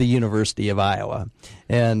the University of Iowa,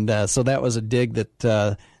 and so that was a dig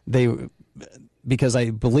that because I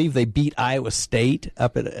believe they beat Iowa State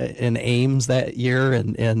up in Ames that year,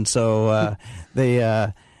 and so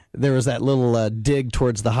there was that little dig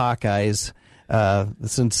towards the Hawkeyes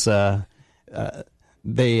since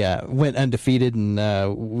they went undefeated,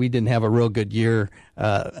 and we didn't have a real good year.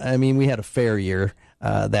 I mean, we had a fair year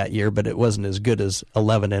that year, but it wasn't as good as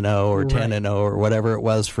 11-0 or 10-0 or whatever it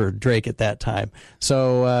was for Drake at that time.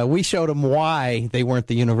 So we showed them why they weren't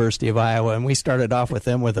the University of Iowa, and we started off with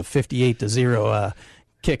them with a 58-0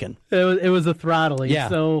 kicking. It was a throttling. Yeah.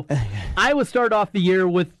 So Iowa started off the year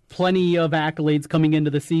with plenty of accolades coming into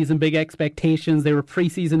the season, big expectations. They were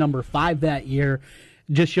preseason number 5 that year.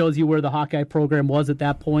 Just shows you where the Hawkeye program was at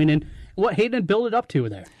that point and what Hayden had built it up to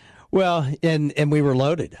there. Well, and we were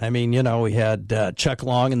loaded. I mean, we had Chuck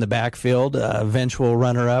Long in the backfield, eventual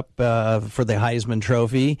runner-up for the Heisman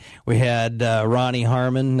Trophy. We had Ronnie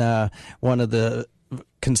Harmon,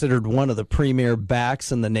 considered one of the premier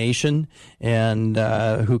backs in the nation, and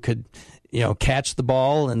who could, catch the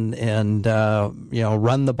ball and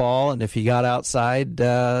run the ball. And if he got outside,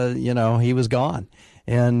 he was gone.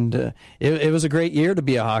 And it was a great year to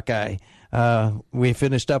be a Hawkeye. We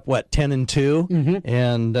finished up 10-2,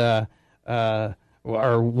 and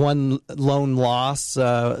our one lone loss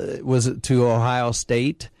was to Ohio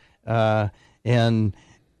State, and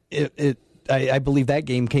I believe that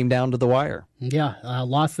game came down to the wire. Yeah,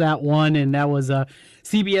 lost that one, and that was a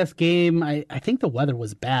CBS game. I think the weather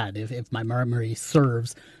was bad, if my memory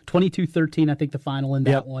serves. 22-13, I think the final in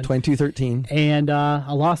that one. 22-13. And a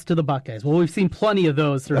loss to the Buckeyes. Well, we've seen plenty of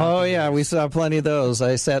those throughout. Oh, yeah, we saw plenty of those.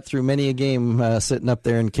 I sat through many a game sitting up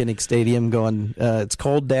there in Kinnick Stadium going, it's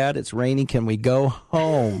cold, Dad, it's rainy, can we go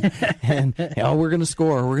home? And, we're going to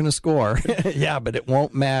score, yeah, but it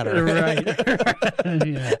won't matter. Right.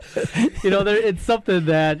 Yeah. It's something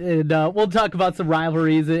that, and we'll talk about some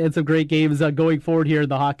rivalries and some great games going forward here in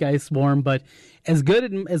the Hawkeye Swarm, but as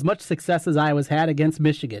good and as much success as Iowa's had against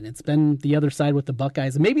Michigan, it's been the other side with the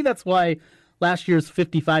Buckeyes. And maybe that's why last year's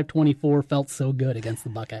 55-24 felt so good against the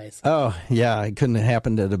Buckeyes. Oh, yeah, it couldn't have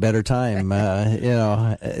happened at a better time.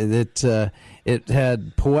 It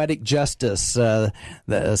had poetic justice,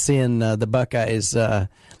 seeing the Buckeyes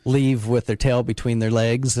leave with their tail between their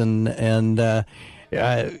legs, and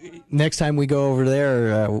next time we go over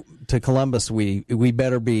there to Columbus, we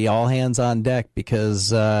better be all hands on deck,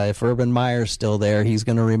 because if Urban Meyer's still there, he's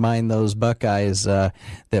going to remind those Buckeyes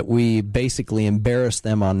that we basically embarrassed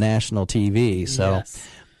them on national TV. So, yes.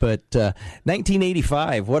 But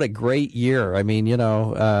 1985, what a great year! I mean,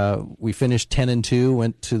 we finished 10-2,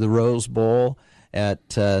 went to the Rose Bowl at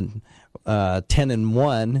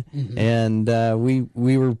 10-1, and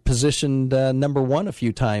we were positioned number 1 a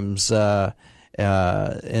few times.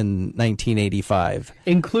 In 1985,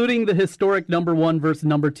 including the historic number 1 versus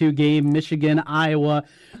number 2 game, Michigan, Iowa.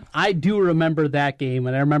 I do remember that game,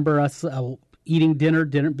 and I remember us eating dinner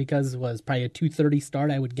because it was probably a 2:30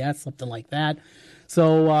 start, I would guess, something like that.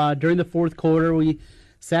 So during the fourth quarter, we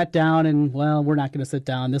sat down, and we're not going to sit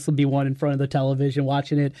down. This will be one in front of the television,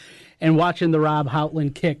 watching it, and watching the Rob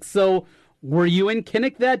Houtland kick. So. Were you in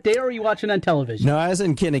Kinnick that day, or were you watching on television? No, I was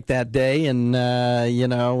in Kinnick that day, and,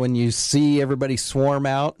 when you see everybody swarm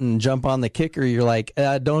out and jump on the kicker, you're like,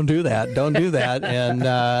 don't do that.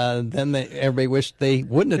 And then everybody wished they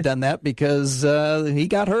wouldn't have done that because he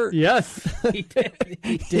got hurt. Yes, he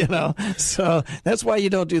did. So that's why you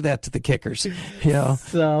don't do that to the kickers.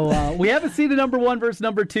 So we haven't seen the number 1 versus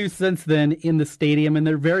number 2 since then in the stadium, and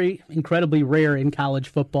they're very incredibly rare in college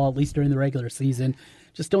football, at least during the regular season.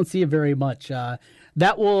 Just don't see it very much.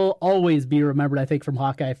 That will always be remembered, I think, from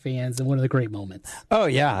Hawkeye fans, and one of the great moments. Oh,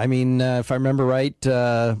 yeah. I mean, if I remember right,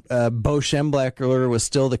 Bo Schembechler was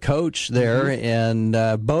still the coach there, and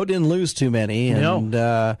Bo didn't lose too many. And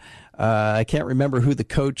I can't remember who the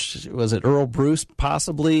coach was. It Earl Bruce,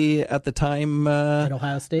 possibly at the time at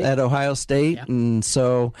Ohio State. Yeah. And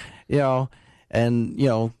so,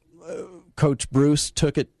 Coach Bruce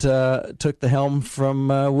took the helm from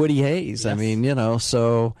Woody Hayes. Yes. I mean,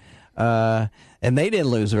 so. And they didn't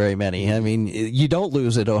lose very many. I mean, you don't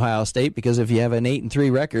lose at Ohio State because if you have an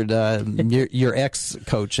 8-3 record, you're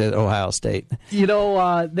ex-coach at Ohio State.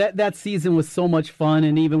 That season was so much fun,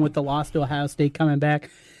 and even with the loss to Ohio State coming back.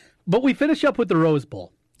 But we finish up with the Rose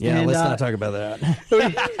Bowl. Yeah, and, let's not talk about that.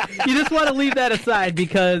 You just want to leave that aside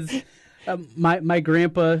because my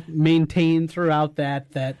grandpa maintained throughout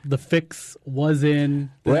that the fix was in.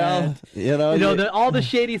 Well, all the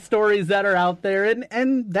shady stories that are out there,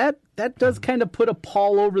 and that does kind of put a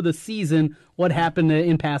pall over the season. What happened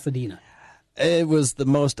in Pasadena? It was the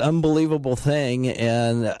most unbelievable thing,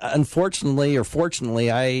 and unfortunately or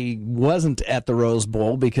fortunately, I wasn't at the Rose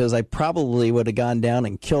Bowl because I probably would have gone down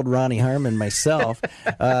and killed Ronnie Harmon myself.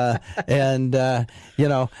 I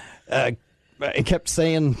kept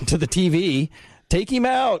saying to the TV, take him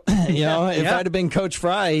out. If I'd have been Coach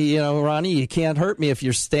Fry, Ronnie, you can't hurt me if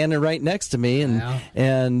you're standing right next to me.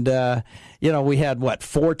 We had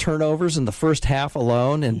 4 turnovers in the first half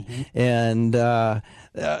alone,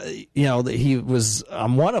 he was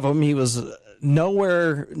on one of them. He was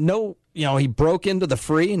he broke into the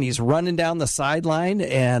free and he's running down the sideline,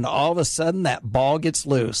 and all of a sudden that ball gets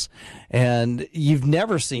loose, and you've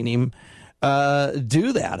never seen him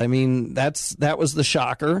do that. I mean, that was the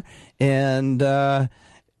shocker, and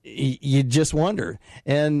you just wonder.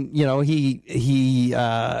 And he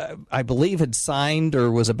I believe had signed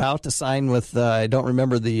or was about to sign with I don't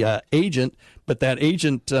remember the agent, but that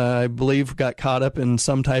agent I believe got caught up in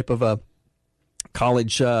some type of a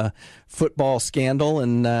college football scandal,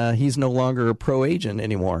 and he's no longer a pro agent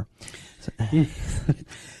anymore.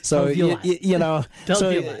 So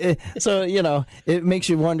it makes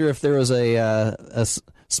you wonder if there was a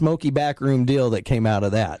smoky backroom deal that came out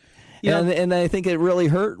of that. And I think it really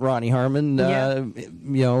hurt Ronnie Harmon,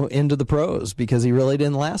 into the pros because he really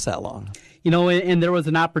didn't last that long. And there was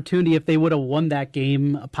an opportunity if they would have won that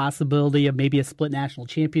game, a possibility of maybe a split national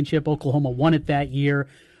championship. Oklahoma won it that year,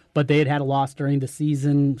 but they had a loss during the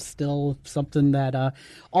season. Still something that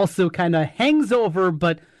also kind of hangs over,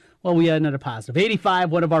 but. Well, we ended a positive.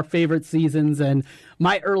 85, one of our favorite seasons, and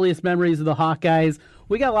my earliest memories of the Hawkeyes.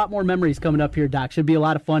 We got a lot more memories coming up here, Doc. Should be a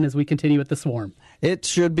lot of fun as we continue with the Swarm. It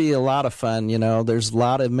should be a lot of fun. There's a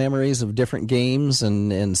lot of memories of different games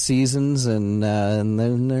and seasons, and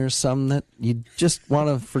then there's some that you just want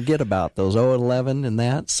to forget about, those 0-11 and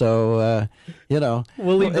that. So,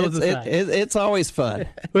 we'll leave those aside. It's always fun.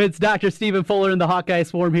 It's Dr. Stephen Fuller in the Hawkeye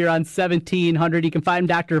Swarm here on 1700. You can find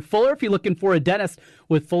Dr. Fuller if you're looking for a dentist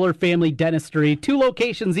with Fuller Family Dentistry. 2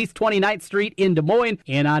 locations, East 29th Street in Des Moines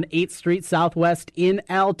and on 8th Street Southwest in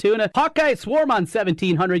Altoona. Hawkeye Swarm on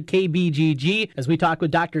 1700 KBGG as we talk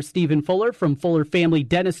with Dr. Stephen Fuller from Fuller Family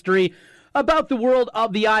Dentistry about the world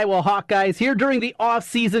of the Iowa Hawkeyes here during the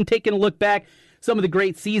off-season, taking a look back, some of the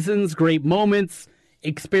great seasons, great moments,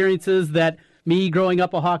 experiences that me growing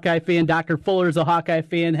up a Hawkeye fan, Dr. Fuller's a Hawkeye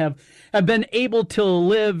fan, have been able to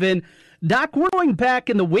live in. Doc, we're going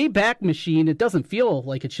back in the Wayback Machine. It doesn't feel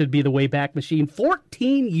like it should be the Wayback Machine.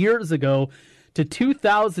 14 years ago to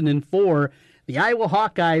 2004, the Iowa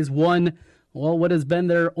Hawkeyes won, what has been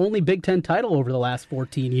their only Big Ten title over the last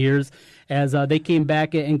 14 years as they came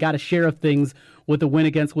back and got a share of things with a win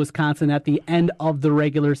against Wisconsin at the end of the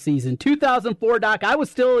regular season. 2004, Doc, I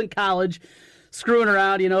was still in college, screwing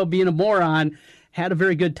around, being a moron. Had a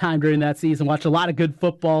very good time during that season, watched a lot of good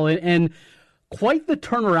football, and quite the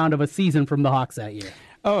turnaround of a season from the Hawks that year.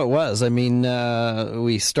 Oh, it was. I mean,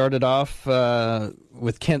 we started off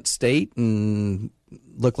with Kent State and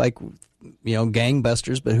looked like,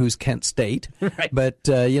 gangbusters, but who's Kent State? Right. But,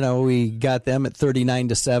 we got them at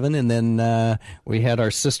 39-7, and then we had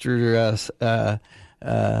our sister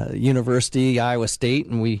university, Iowa State,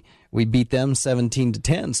 and we beat them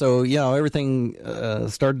 17-10. So, everything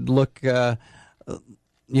started to look,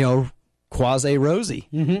 quasi-rosy.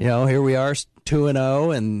 Mm-hmm. Here we are,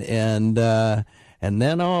 2-0, and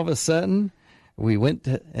then all of a sudden we went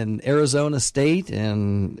to Arizona State,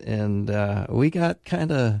 and we got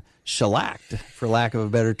kind of shellacked, for lack of a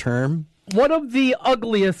better term. One of the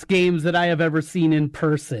ugliest games that I have ever seen in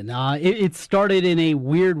person. It started in a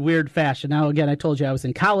weird fashion. Now, again, I told you I was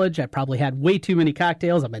in college. I probably had way too many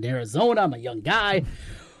cocktails. I'm in Arizona. I'm a young guy.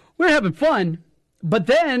 We're having fun. But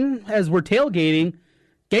then, as we're tailgating,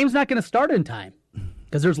 game's not going to start in time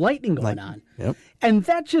because there's lightning going on. Yep. And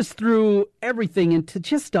that just threw everything into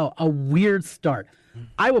just a weird start.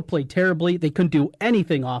 Iowa played terribly. They couldn't do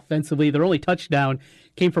anything offensively. Their only touchdown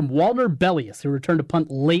came from Walner Bellius, who returned a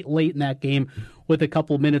punt late in that game with a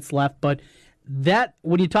couple minutes left. But that,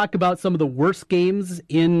 when you talk about some of the worst games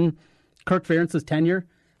in Kirk Ferentz's tenure,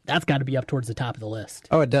 that's got to be up towards the top of the list.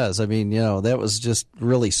 Oh, it does. I mean, that was just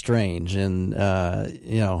really strange, and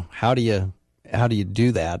how do you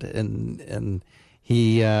do that? And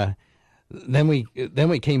he then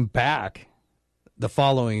we came back the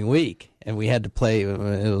following week, and we had to play. It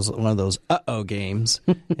was one of those games,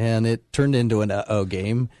 and it turned into an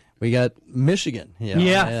game. We got Michigan,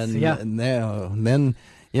 and then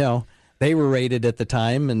they were rated at the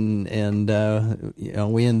time, and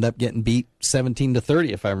we ended up getting beat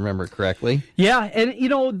 17-30, if I remember correctly. Yeah, and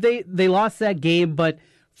they lost that game, but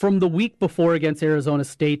from the week before against Arizona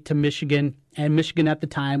State to Michigan, and Michigan at the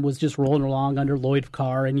time was just rolling along under Lloyd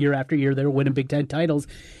Carr, and year after year they were winning Big Ten titles.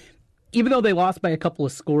 Even though they lost by a couple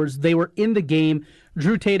of scores, they were in the game.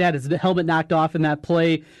 Drew Tate had his helmet knocked off in that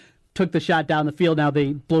play, took the shot down the field. Now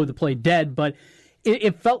they blow the play dead, but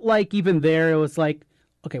it felt like even there it was like,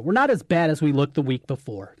 okay, we're not as bad as we looked the week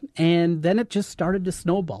before. And then it just started to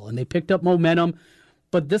snowball, and they picked up momentum.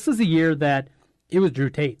 But this is a year that it was Drew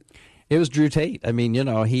Tate. It was Drew Tate. I mean,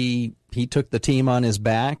 he took the team on his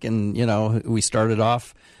back, and, we started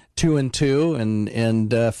off 2-2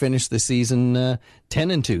 and finished the season 10-2,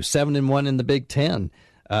 7-1 in the Big Ten,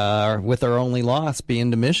 with our only loss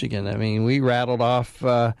being to Michigan. I mean, we rattled off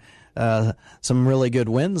some really good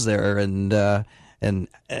wins there, and then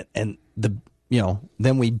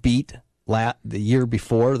we beat the year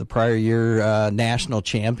before, the prior year national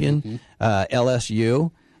champion,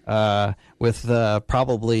 LSU, with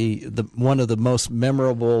probably one of the most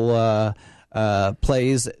memorable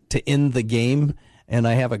plays to end the game. And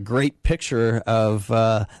I have a great picture of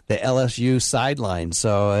the LSU sideline.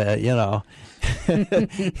 So,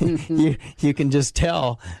 you can just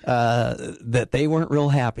tell that they weren't real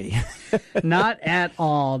happy. Not at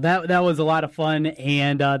all. That was a lot of fun.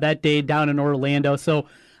 And that day down in Orlando. So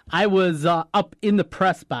I was up in the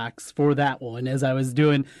press box for that one as I was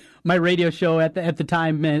doing my radio show at the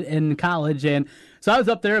time in college. And so I was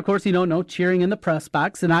up there, of course, no cheering in the press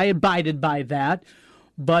box. And I abided by that.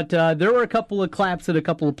 But there were a couple of claps and a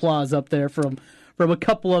couple of applause up there from a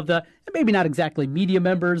couple of the, maybe not exactly media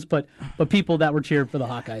members, but people that were cheering for the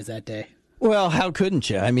Hawkeyes that day. Well, how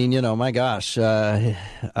couldn't you? I mean, my gosh,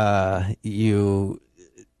 you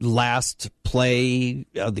last play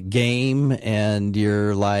of the game, and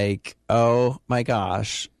you're like, oh my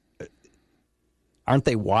gosh, aren't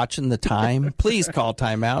they watching the time? Please call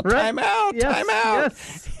timeout, right. Timeout, yes,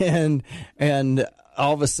 timeout. Yes. And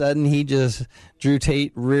all of a sudden, Drew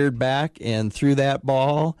Tate reared back and threw that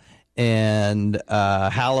ball, and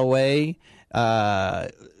Holloway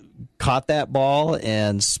caught that ball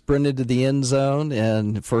and sprinted to the end zone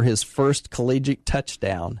and for his first collegiate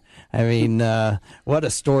touchdown. I mean, what a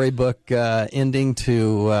storybook ending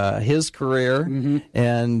to his career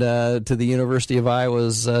and to the University of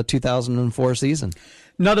Iowa's 2004 season.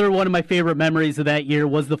 Another one of my favorite memories of that year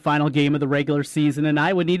was the final game of the regular season, and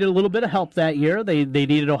Iowa needed a little bit of help that year. They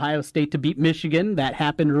needed Ohio State to beat Michigan. That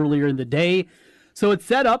happened earlier in the day. So it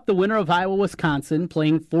set up the winner of Iowa-Wisconsin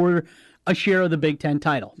playing for a share of the Big Ten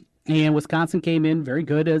title. And Wisconsin came in very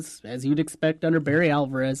good, as you'd expect under Barry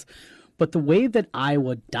Alvarez. But the way that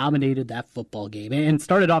Iowa dominated that football game and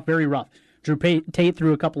started off very rough. Drew Tate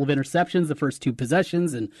threw a couple of interceptions the first two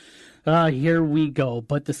possessions, and here we go.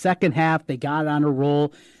 But the second half, they got on a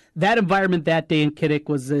roll. That environment that day in Kinnick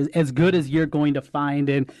was as good as you're going to find.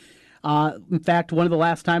 And in fact, one of the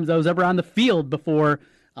last times I was ever on the field before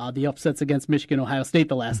the upsets against Michigan, Ohio State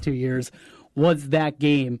the last 2 years was that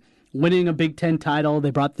game. Winning a Big Ten title,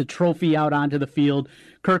 they brought the trophy out onto the field.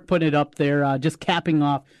 Kirk putting it up there, just capping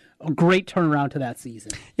off a great turnaround to that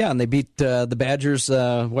season. Yeah, and they beat the Badgers,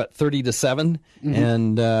 30-7?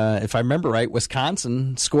 And if I remember right,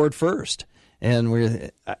 Wisconsin scored first.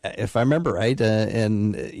 And if I remember right,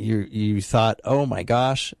 and you thought, oh my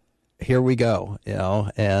gosh, here we go,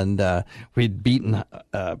 And we'd beaten,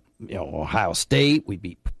 Ohio State, we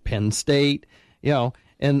beat Penn State,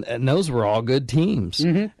 and those were all good teams.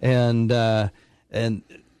 And are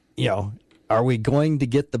we going to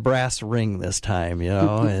get the brass ring this time?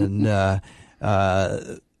 And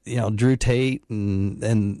Drew Tate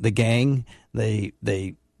and the gang, they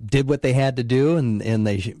did what they had to do, and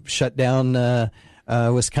they shut down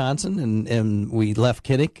Wisconsin, and we left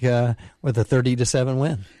Kinnick with a 30-7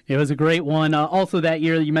 win. It was a great one. Also that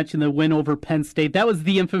year, you mentioned the win over Penn State. That was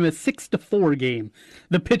the infamous 6-4 game,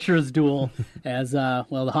 the pitcher's duel, as the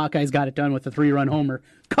Hawkeyes got it done with a 3-run homer.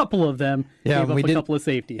 Couple of them gave up a couple of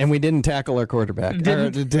safeties. And we didn't tackle our quarterback.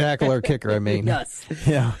 Didn't tackle our kicker, I mean. Yes.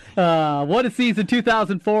 Yeah. What a season,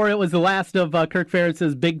 2004. It was the last of Kirk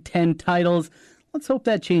Ferentz's Big Ten titles. Let's hope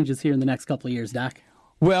that changes here in the next couple of years, Doc.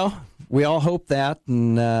 Well, we all hope that,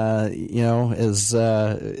 and it's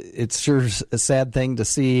sure a sad thing to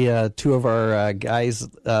see two of our guys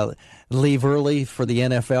leave early for the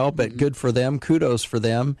NFL, but good for them. Kudos for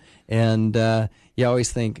them. And you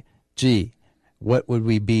always think, gee, what would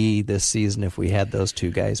we be this season if we had those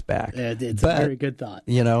two guys back? It's a very good thought.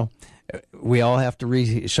 We all have to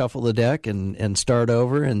reshuffle the deck and start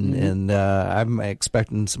over, and I'm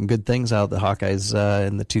expecting some good things out of the Hawkeyes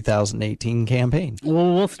in the 2018 campaign.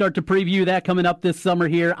 Well, we'll start to preview that coming up this summer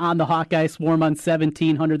here on the Hawkeye Swarm on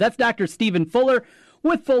 1700. That's Dr. Stephen Fuller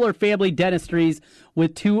with Fuller Family Dentistries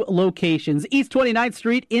with 2 locations, East 29th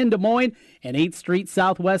Street in Des Moines and 8th Street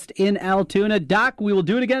Southwest in Altoona. Doc, we will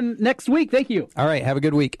do it again next week. Thank you. All right, have a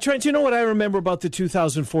good week. Trent, you know what I remember about the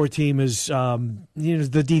 2004 team is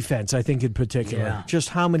the defense, I think, in particular. Yeah. Just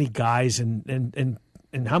how many guys and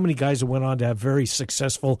how many guys that went on to have very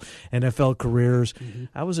successful NFL careers. Mm-hmm.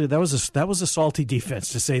 That was a salty defense,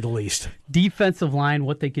 to say the least. Defensive line,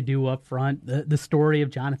 what they could do up front. The story of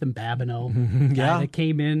Jonathan Babineau, guy that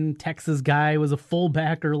came in, Texas guy, was a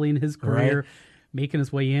fullback early in his career, making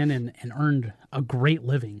his way in and earned a great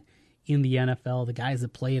living in the NFL. The guys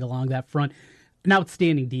that played along that front, an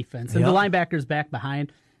outstanding defense. And the linebackers back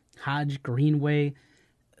behind, Hodge, Greenway.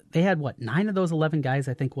 They had, 9 of those 11 guys,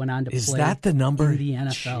 I think, went on to play. Is that the number? In the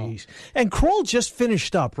NFL. Jeez. And Kroll just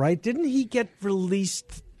finished up, right? Didn't he get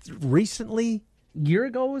released recently? Year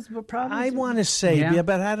ago was probably. I want to say,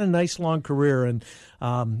 but had a nice long career, and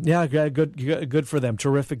good for them.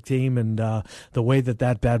 Terrific team, and the way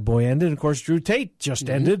that bad boy ended. And of course, Drew Tate just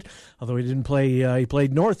ended, although he didn't play. He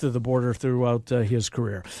played north of the border throughout his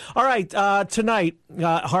career. All right, tonight,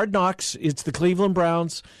 Hard Knocks. It's the Cleveland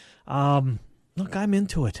Browns. Look, I'm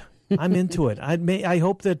into it. I'm into it. I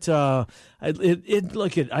hope that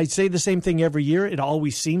I say the same thing every year. It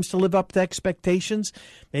always seems to live up to expectations.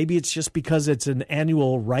 Maybe it's just because it's an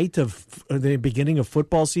annual rite of the beginning of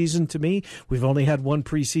football season to me. We've only had one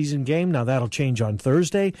preseason game. Now that'll change on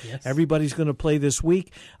Thursday. Yes. Everybody's going to play this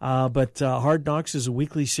week. But Hard Knocks is a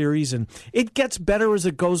weekly series, and it gets better as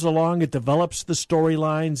it goes along. It develops the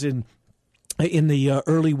storylines in the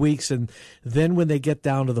early weeks, and then when they get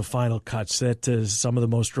down to the final cuts, that is some of the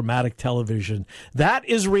most dramatic television. That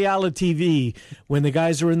is reality TV, when the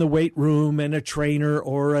guys are in the weight room and a trainer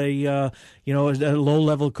or a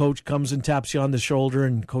low-level coach comes and taps you on the shoulder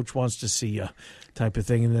and coach wants to see you type of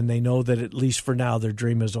thing, and then they know that at least for now their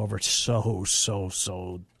dream is over. So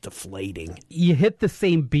deflating. You hit the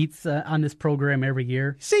same beats on this program every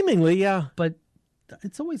year. Seemingly, yeah. But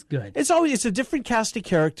it's always good. It's a different cast of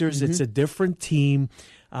characters. Mm-hmm. It's a different team.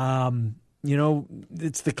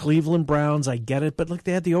 It's the Cleveland Browns. I get it, but look,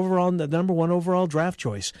 they had the number 1 overall draft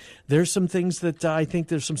choice. There's some things that I think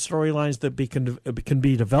there's some storylines that can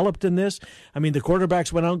be developed in this. I mean, the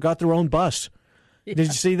quarterbacks went out and got their own bus. Yeah. Did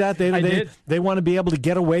you see that? They want to be able to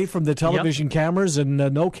get away from the television cameras, and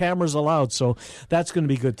no cameras allowed. So that's going to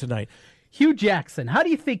be good tonight. Hugh Jackson, how do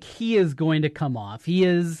you think he is going to come off?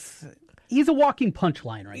 He's a walking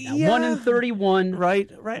punchline right now. 1-31. Right.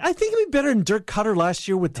 I think he'd be better than Dirk Cutter last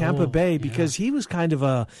year with Tampa Bay, because he was kind of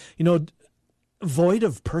a, void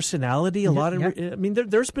of personality. A lot of, I mean,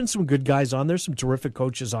 there's been some good guys on there, some terrific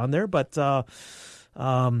coaches on there, but of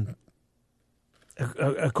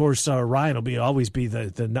course, Ryan will always be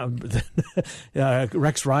the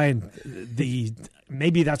Rex Ryan.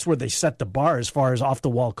 Maybe that's where they set the bar as far as off the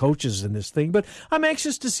wall coaches in this thing. But I'm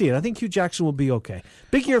anxious to see it. I think Hugh Jackson will be okay.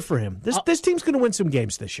 Big year for him. This team's going to win some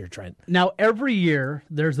games this year, Trent. Now every year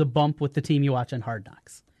there's a bump with the team you watch on Hard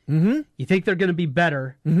Knocks. Mm-hmm. You think they're going to be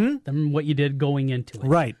better than what you did going into it.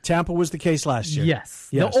 Right. Tampa was the case last year. Yes.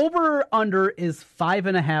 The over-under is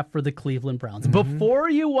 5.5 for the Cleveland Browns. Mm-hmm. Before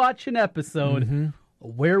you watch an episode,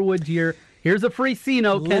 where would here's a free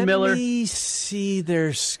Cino, Ken Miller. Let me see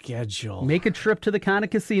their schedule. Make a trip to the Cona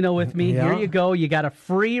Casino with me. Yeah. Here you go. You got a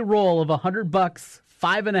free roll of $100,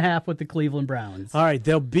 5.5 with the Cleveland Browns. All right,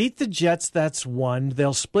 they'll beat the Jets, that's 1.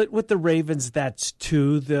 They'll split with the Ravens, that's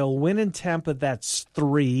 2. They'll win in Tampa, that's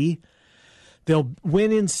 3. They'll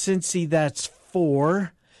win in Cincy, that's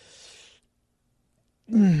 4.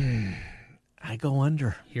 I go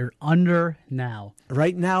under. You're under now.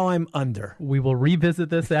 Right now, I'm under. We will revisit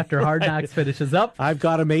this after Hard Knocks finishes up. I've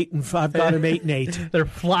got them 8 and 8. They're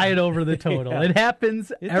flying over the total. Yeah. It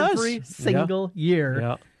happens every single year.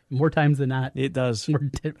 Yeah. More times than not. It does.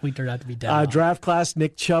 We turn out to be dead. Draft class,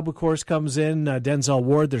 Nick Chubb, of course, comes in. Denzel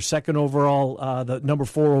Ward, their second overall, the number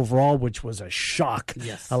 4 overall, which was a shock.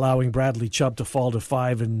 Yes. Allowing Bradley Chubb to fall to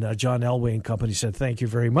 5, and John Elway and company said, thank you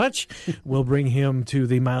very much. We'll bring him to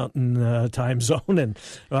the Mountain Time Zone, and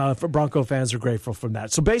for Bronco fans are grateful from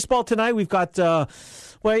that. So baseball tonight, we've got...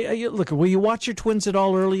 look, will you watch your Twins at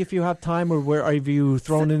all early if you have time, or have you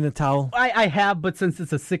thrown in the towel? I have, but since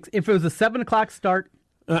it's if it was a 7 o'clock start,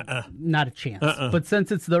 not a chance. But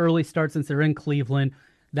since it's the early start, since they're in Cleveland,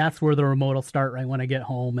 that's where the remote will start right when I get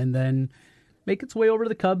home, and then make its way over to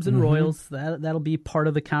the Cubs and Royals. That'll be part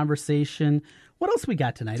of the conversation. What else we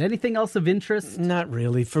got tonight? Anything else of interest? Not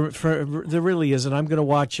really. There really isn't. I'm going to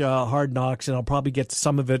watch Hard Knocks, and I'll probably get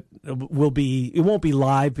some of it. It won't be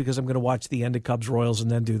live because I'm going to watch the end of Cubs Royals and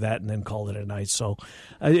then do that and then call it a night. So,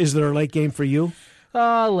 is there a late game for you?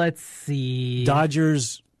 Let's see.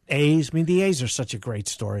 Dodgers, A's. I mean, the A's are such a great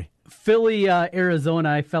story. Philly, Arizona,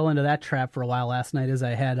 I fell into that trap for a while last night as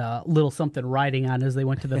I had a little something riding on as they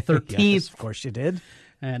went to the 13th. Yes, of course you did.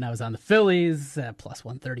 And I was on the Phillies, plus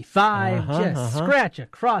 135, scratch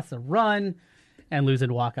across a run, and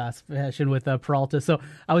losing walk-off fashion with Peralta. So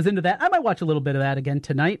I was into that. I might watch a little bit of that again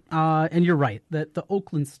tonight. And you're right, the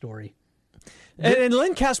Oakland story. And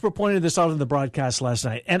Len Casper pointed this out in the broadcast last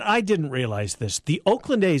night, and I didn't realize this. The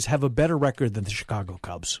Oakland A's have a better record than the Chicago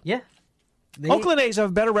Cubs. Yeah. Oakland A's have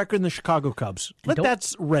a better record than the Chicago Cubs. Let that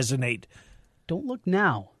resonate. Don't look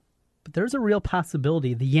now, but there's a real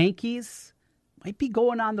possibility. The Yankees might be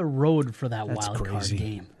going on the road for that wild card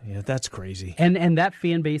game. Yeah, that's crazy. And that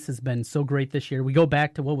fan base has been so great this year. We go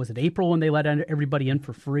back to, what was it, April when they let everybody in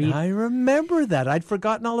for free? I remember that. I'd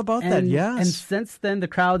forgotten all about that, yes. And since then, the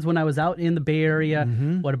crowds, when I was out in the Bay Area,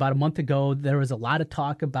 about a month ago, there was a lot of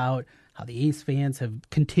talk about how the A's fans have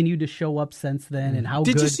continued to show up since then and how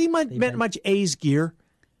Did good you see much A's gear?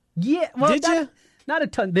 Yeah. Well, Did you? Not a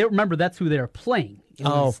ton. Remember, that's who they were playing.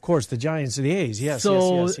 Of course, the Giants and the A's. Yes,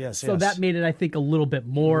 yes. So that made it, I think, a little bit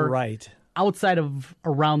more right outside of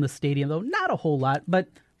around the stadium, though not a whole lot. But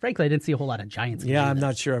frankly, I didn't see a whole lot of Giants. Yeah, I'm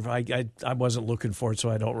not sure if I wasn't looking for it, so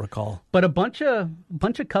I don't recall. But a bunch of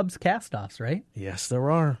Cubs cast-offs, right? Yes, there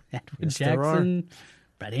are. Edwin Jackson,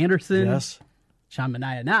 Brett Anderson, yes, Sean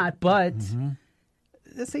Manaea, not, but.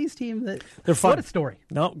 This A's team, they're fun. What a story.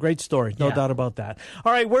 No, great story. No doubt about that.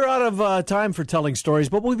 All right, we're out of time for telling stories,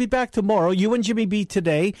 but we'll be back tomorrow. You and Jimmy B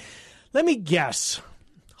today. Let me guess.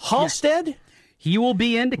 Halstead? Yeah. He will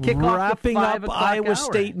be in to kick off the 5 o'clock Iowa hour.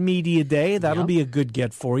 State Media Day. That'll be a good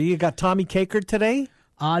get for you. You got Tommy Kakert today?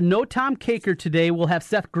 No Tom Kakert today. We'll have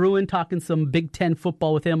Seth Gruen talking some Big Ten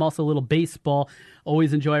football with him, also a little baseball.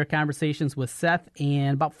 Always enjoy our conversations with Seth.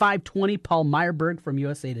 And about 5:20, Paul Meyerberg from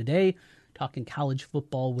USA Today. Talking college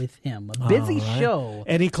football with him. A busy show.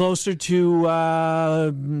 Any closer to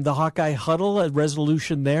the Hawkeye Huddle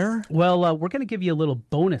resolution there? Well, we're going to give you a little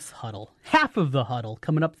bonus huddle. Half of the huddle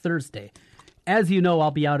coming up Thursday. As you know, I'll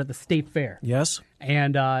be out at the State Fair. Yes.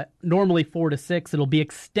 And normally 4 to 6. It'll be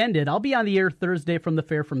extended. I'll be on the air Thursday from the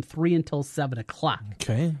fair from 3 until 7 o'clock.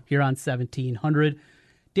 Okay. Here on 1700.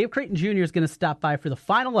 Dave Creighton Jr. is going to stop by for the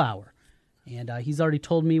final hour. And he's already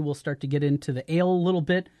told me we'll start to get into the ale a little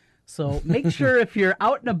bit. So make sure if you're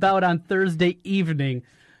out and about on Thursday evening,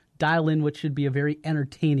 dial in what should be a very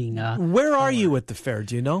entertaining. Where are you at the fair?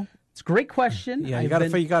 Do you know? It's a great question. Yeah, you got to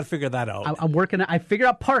figure that out. I'm working. I figured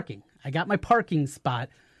out parking. I got my parking spot.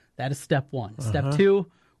 That is step 1. Step 2,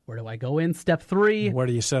 where do I go in? Step 3, where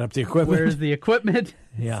do you set up the equipment? Where's the equipment?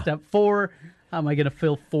 Yeah. Step 4, how am I going to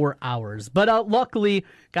fill 4 hours? But luckily,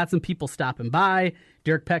 got some people stopping by.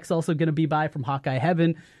 Derek Peck's also going to be by from Hawkeye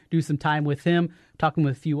Heaven. Do some time with him, talking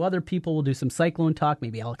with a few other people. We'll do some Cyclone talk.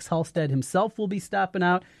 Maybe Alex Halstead himself will be stopping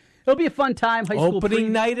out. It'll be a fun time. High school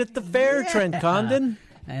opening night at the fair, Trent Condon.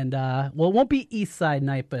 And, it won't be East Side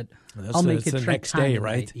night, but I'll make it the Trent next Condon day,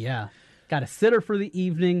 right? Night. Yeah. Got a sitter for the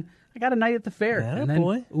evening. I got a night at the fair. And then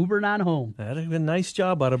Ubering on home. That'd have been a nice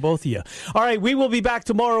job out of both of you. All right, we will be back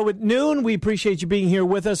tomorrow at noon. We appreciate you being here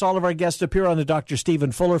with us. All of our guests appear on the Dr.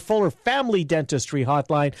 Stephen Fuller Family Dentistry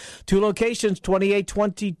Hotline. 2 locations,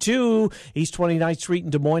 2822 East 29th Street in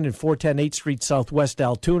Des Moines and 410 8th Street Southwest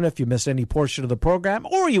Altoona. If you miss any portion of the program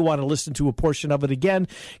or you want to listen to a portion of it again,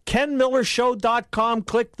 KenMillerShow.com.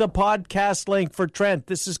 Click the podcast link for Trent.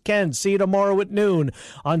 This is Ken. See you tomorrow at noon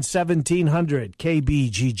on 1700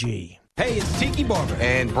 KBGG. Hey, it's Tiki Barber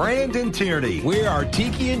and Brandon Tierney. We are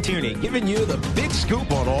Tiki and Tierney, giving you the big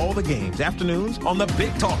scoop on all the games. Afternoons on the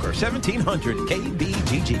Big Talker, 1700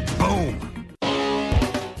 KBGG. Boom.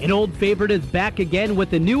 An old favorite is back again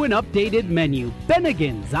with a new and updated menu,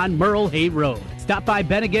 Bennigan's on Merle Hay Road. Stop by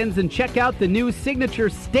Bennigan's and check out the new signature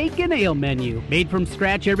steak and ale menu, made from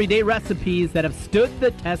scratch everyday recipes that have stood the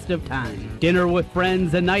test of time. Dinner with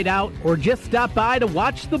friends, a night out, or just stop by to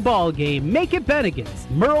watch the ball game. Make it Bennigan's,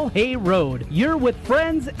 Merle Hay Road. You're with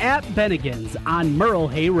friends at Bennigan's on Merle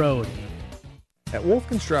Hay Road. At Wolf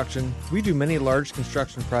Construction, we do many large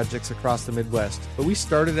construction projects across the Midwest, but we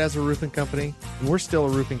started as a roofing company, and we're still a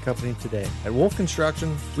roofing company today. At Wolf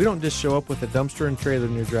Construction, we don't just show up with a dumpster and trailer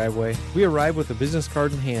in your driveway. We arrive with a business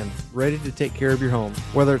card in hand, ready to take care of your home.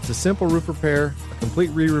 Whether it's a simple roof repair, a complete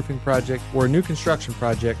re-roofing project, or a new construction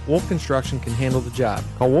project, Wolf Construction can handle the job.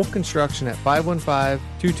 Call Wolf Construction at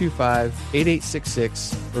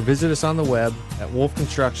 515-225-8866 or visit us on the web at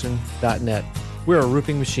wolfconstruction.net. We're a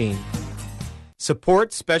roofing machine.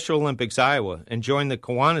 Support Special Olympics Iowa and join the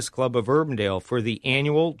Kiwanis Club of Urbandale for the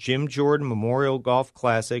annual Jim Jordan Memorial Golf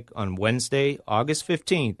Classic on Wednesday, August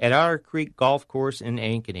 15th at Otter Creek Golf Course in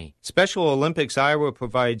Ankeny. Special Olympics Iowa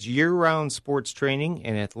provides year-round sports training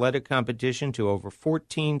and athletic competition to over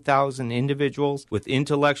 14,000 individuals with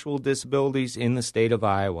intellectual disabilities in the state of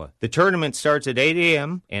Iowa. The tournament starts at 8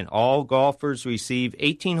 a.m. and all golfers receive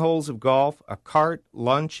 18 holes of golf, a cart,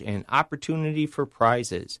 lunch, and opportunity for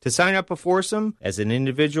prizes. To sign up a foursome, as an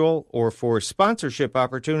individual, or for sponsorship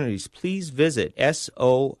opportunities, please visit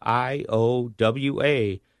soiowa.org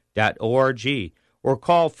or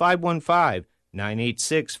call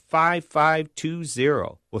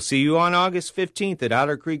 515-986-5520. We'll see you on August 15th at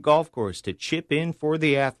Otter Creek Golf Course to chip in for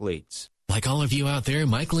the athletes. Like all of you out there,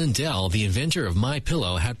 Mike Lindell, the inventor of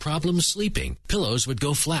MyPillow, had problems sleeping. Pillows would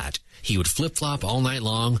go flat. He would flip-flop all night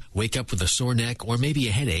long, wake up with a sore neck or maybe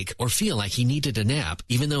a headache, or feel like he needed a nap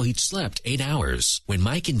even though he'd slept 8 hours. When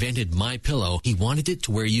Mike invented MyPillow, he wanted it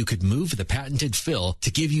to where you could move the patented fill to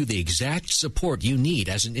give you the exact support you need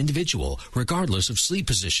as an individual, regardless of sleep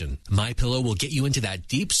position. MyPillow will get you into that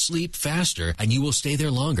deep sleep faster, and you will stay there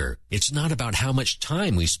longer. It's not about how much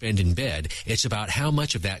time we spend in bed. It's about how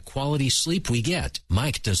much of that quality sleep we get.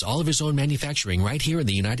 Mike does all of his own manufacturing right here in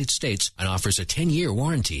the United States and offers a 10-year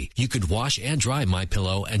warranty. You could wash and dry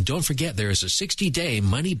MyPillow, and don't forget there is a 60-day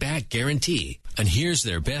money-back guarantee. And here's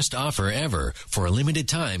their best offer ever. For a limited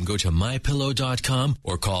time, go to MyPillow.com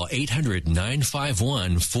or call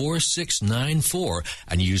 800-951-4694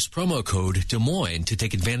 and use promo code Des Moines to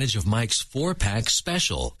take advantage of Mike's 4-pack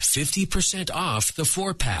special. 50% off the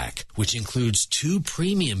 4-pack, which includes 2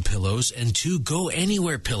 premium pillows and 2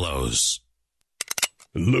 go-anywhere pillows.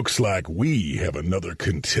 Looks like we have another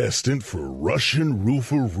contestant for Russian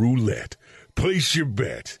Roofer Roulette. Place your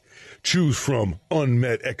bet. Choose from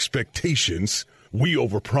unmet expectations, we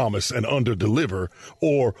overpromise and underdeliver,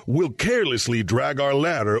 or we'll carelessly drag our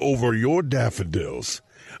ladder over your daffodils.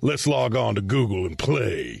 Let's log on to Google and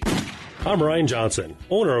play. I'm Ryan Johnson,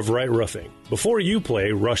 owner of Wright Roofing. Before you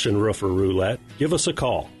play Russian Roofer Roulette, give us a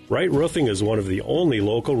call. Wright Roofing is one of the only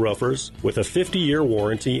local roofers with a 50-year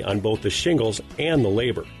warranty on both the shingles and the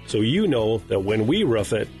labor. So you know that when we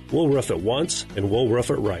roof it, we'll roof it once and we'll roof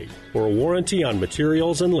it right. For a warranty on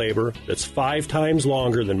materials and labor that's 5 times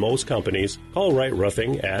longer than most companies, call Wright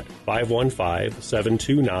Roofing at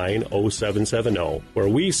 515-729-0770, where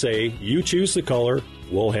we say you choose the color,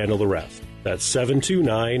 we'll handle the rest. That's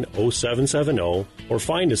 729-0770, or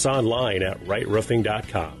find us online at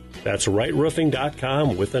wrightroofing.com. That's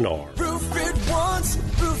wrightroofing.com with an R. Roof it once,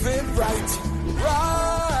 roof it right.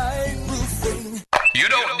 Right Roofing. You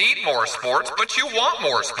don't need more sports, but you want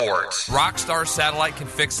more sports. Rockstar Satellite can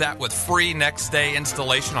fix that with free next-day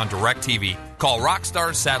installation on DirecTV. Call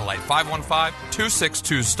Rockstar Satellite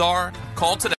 515-262-STAR. Call today.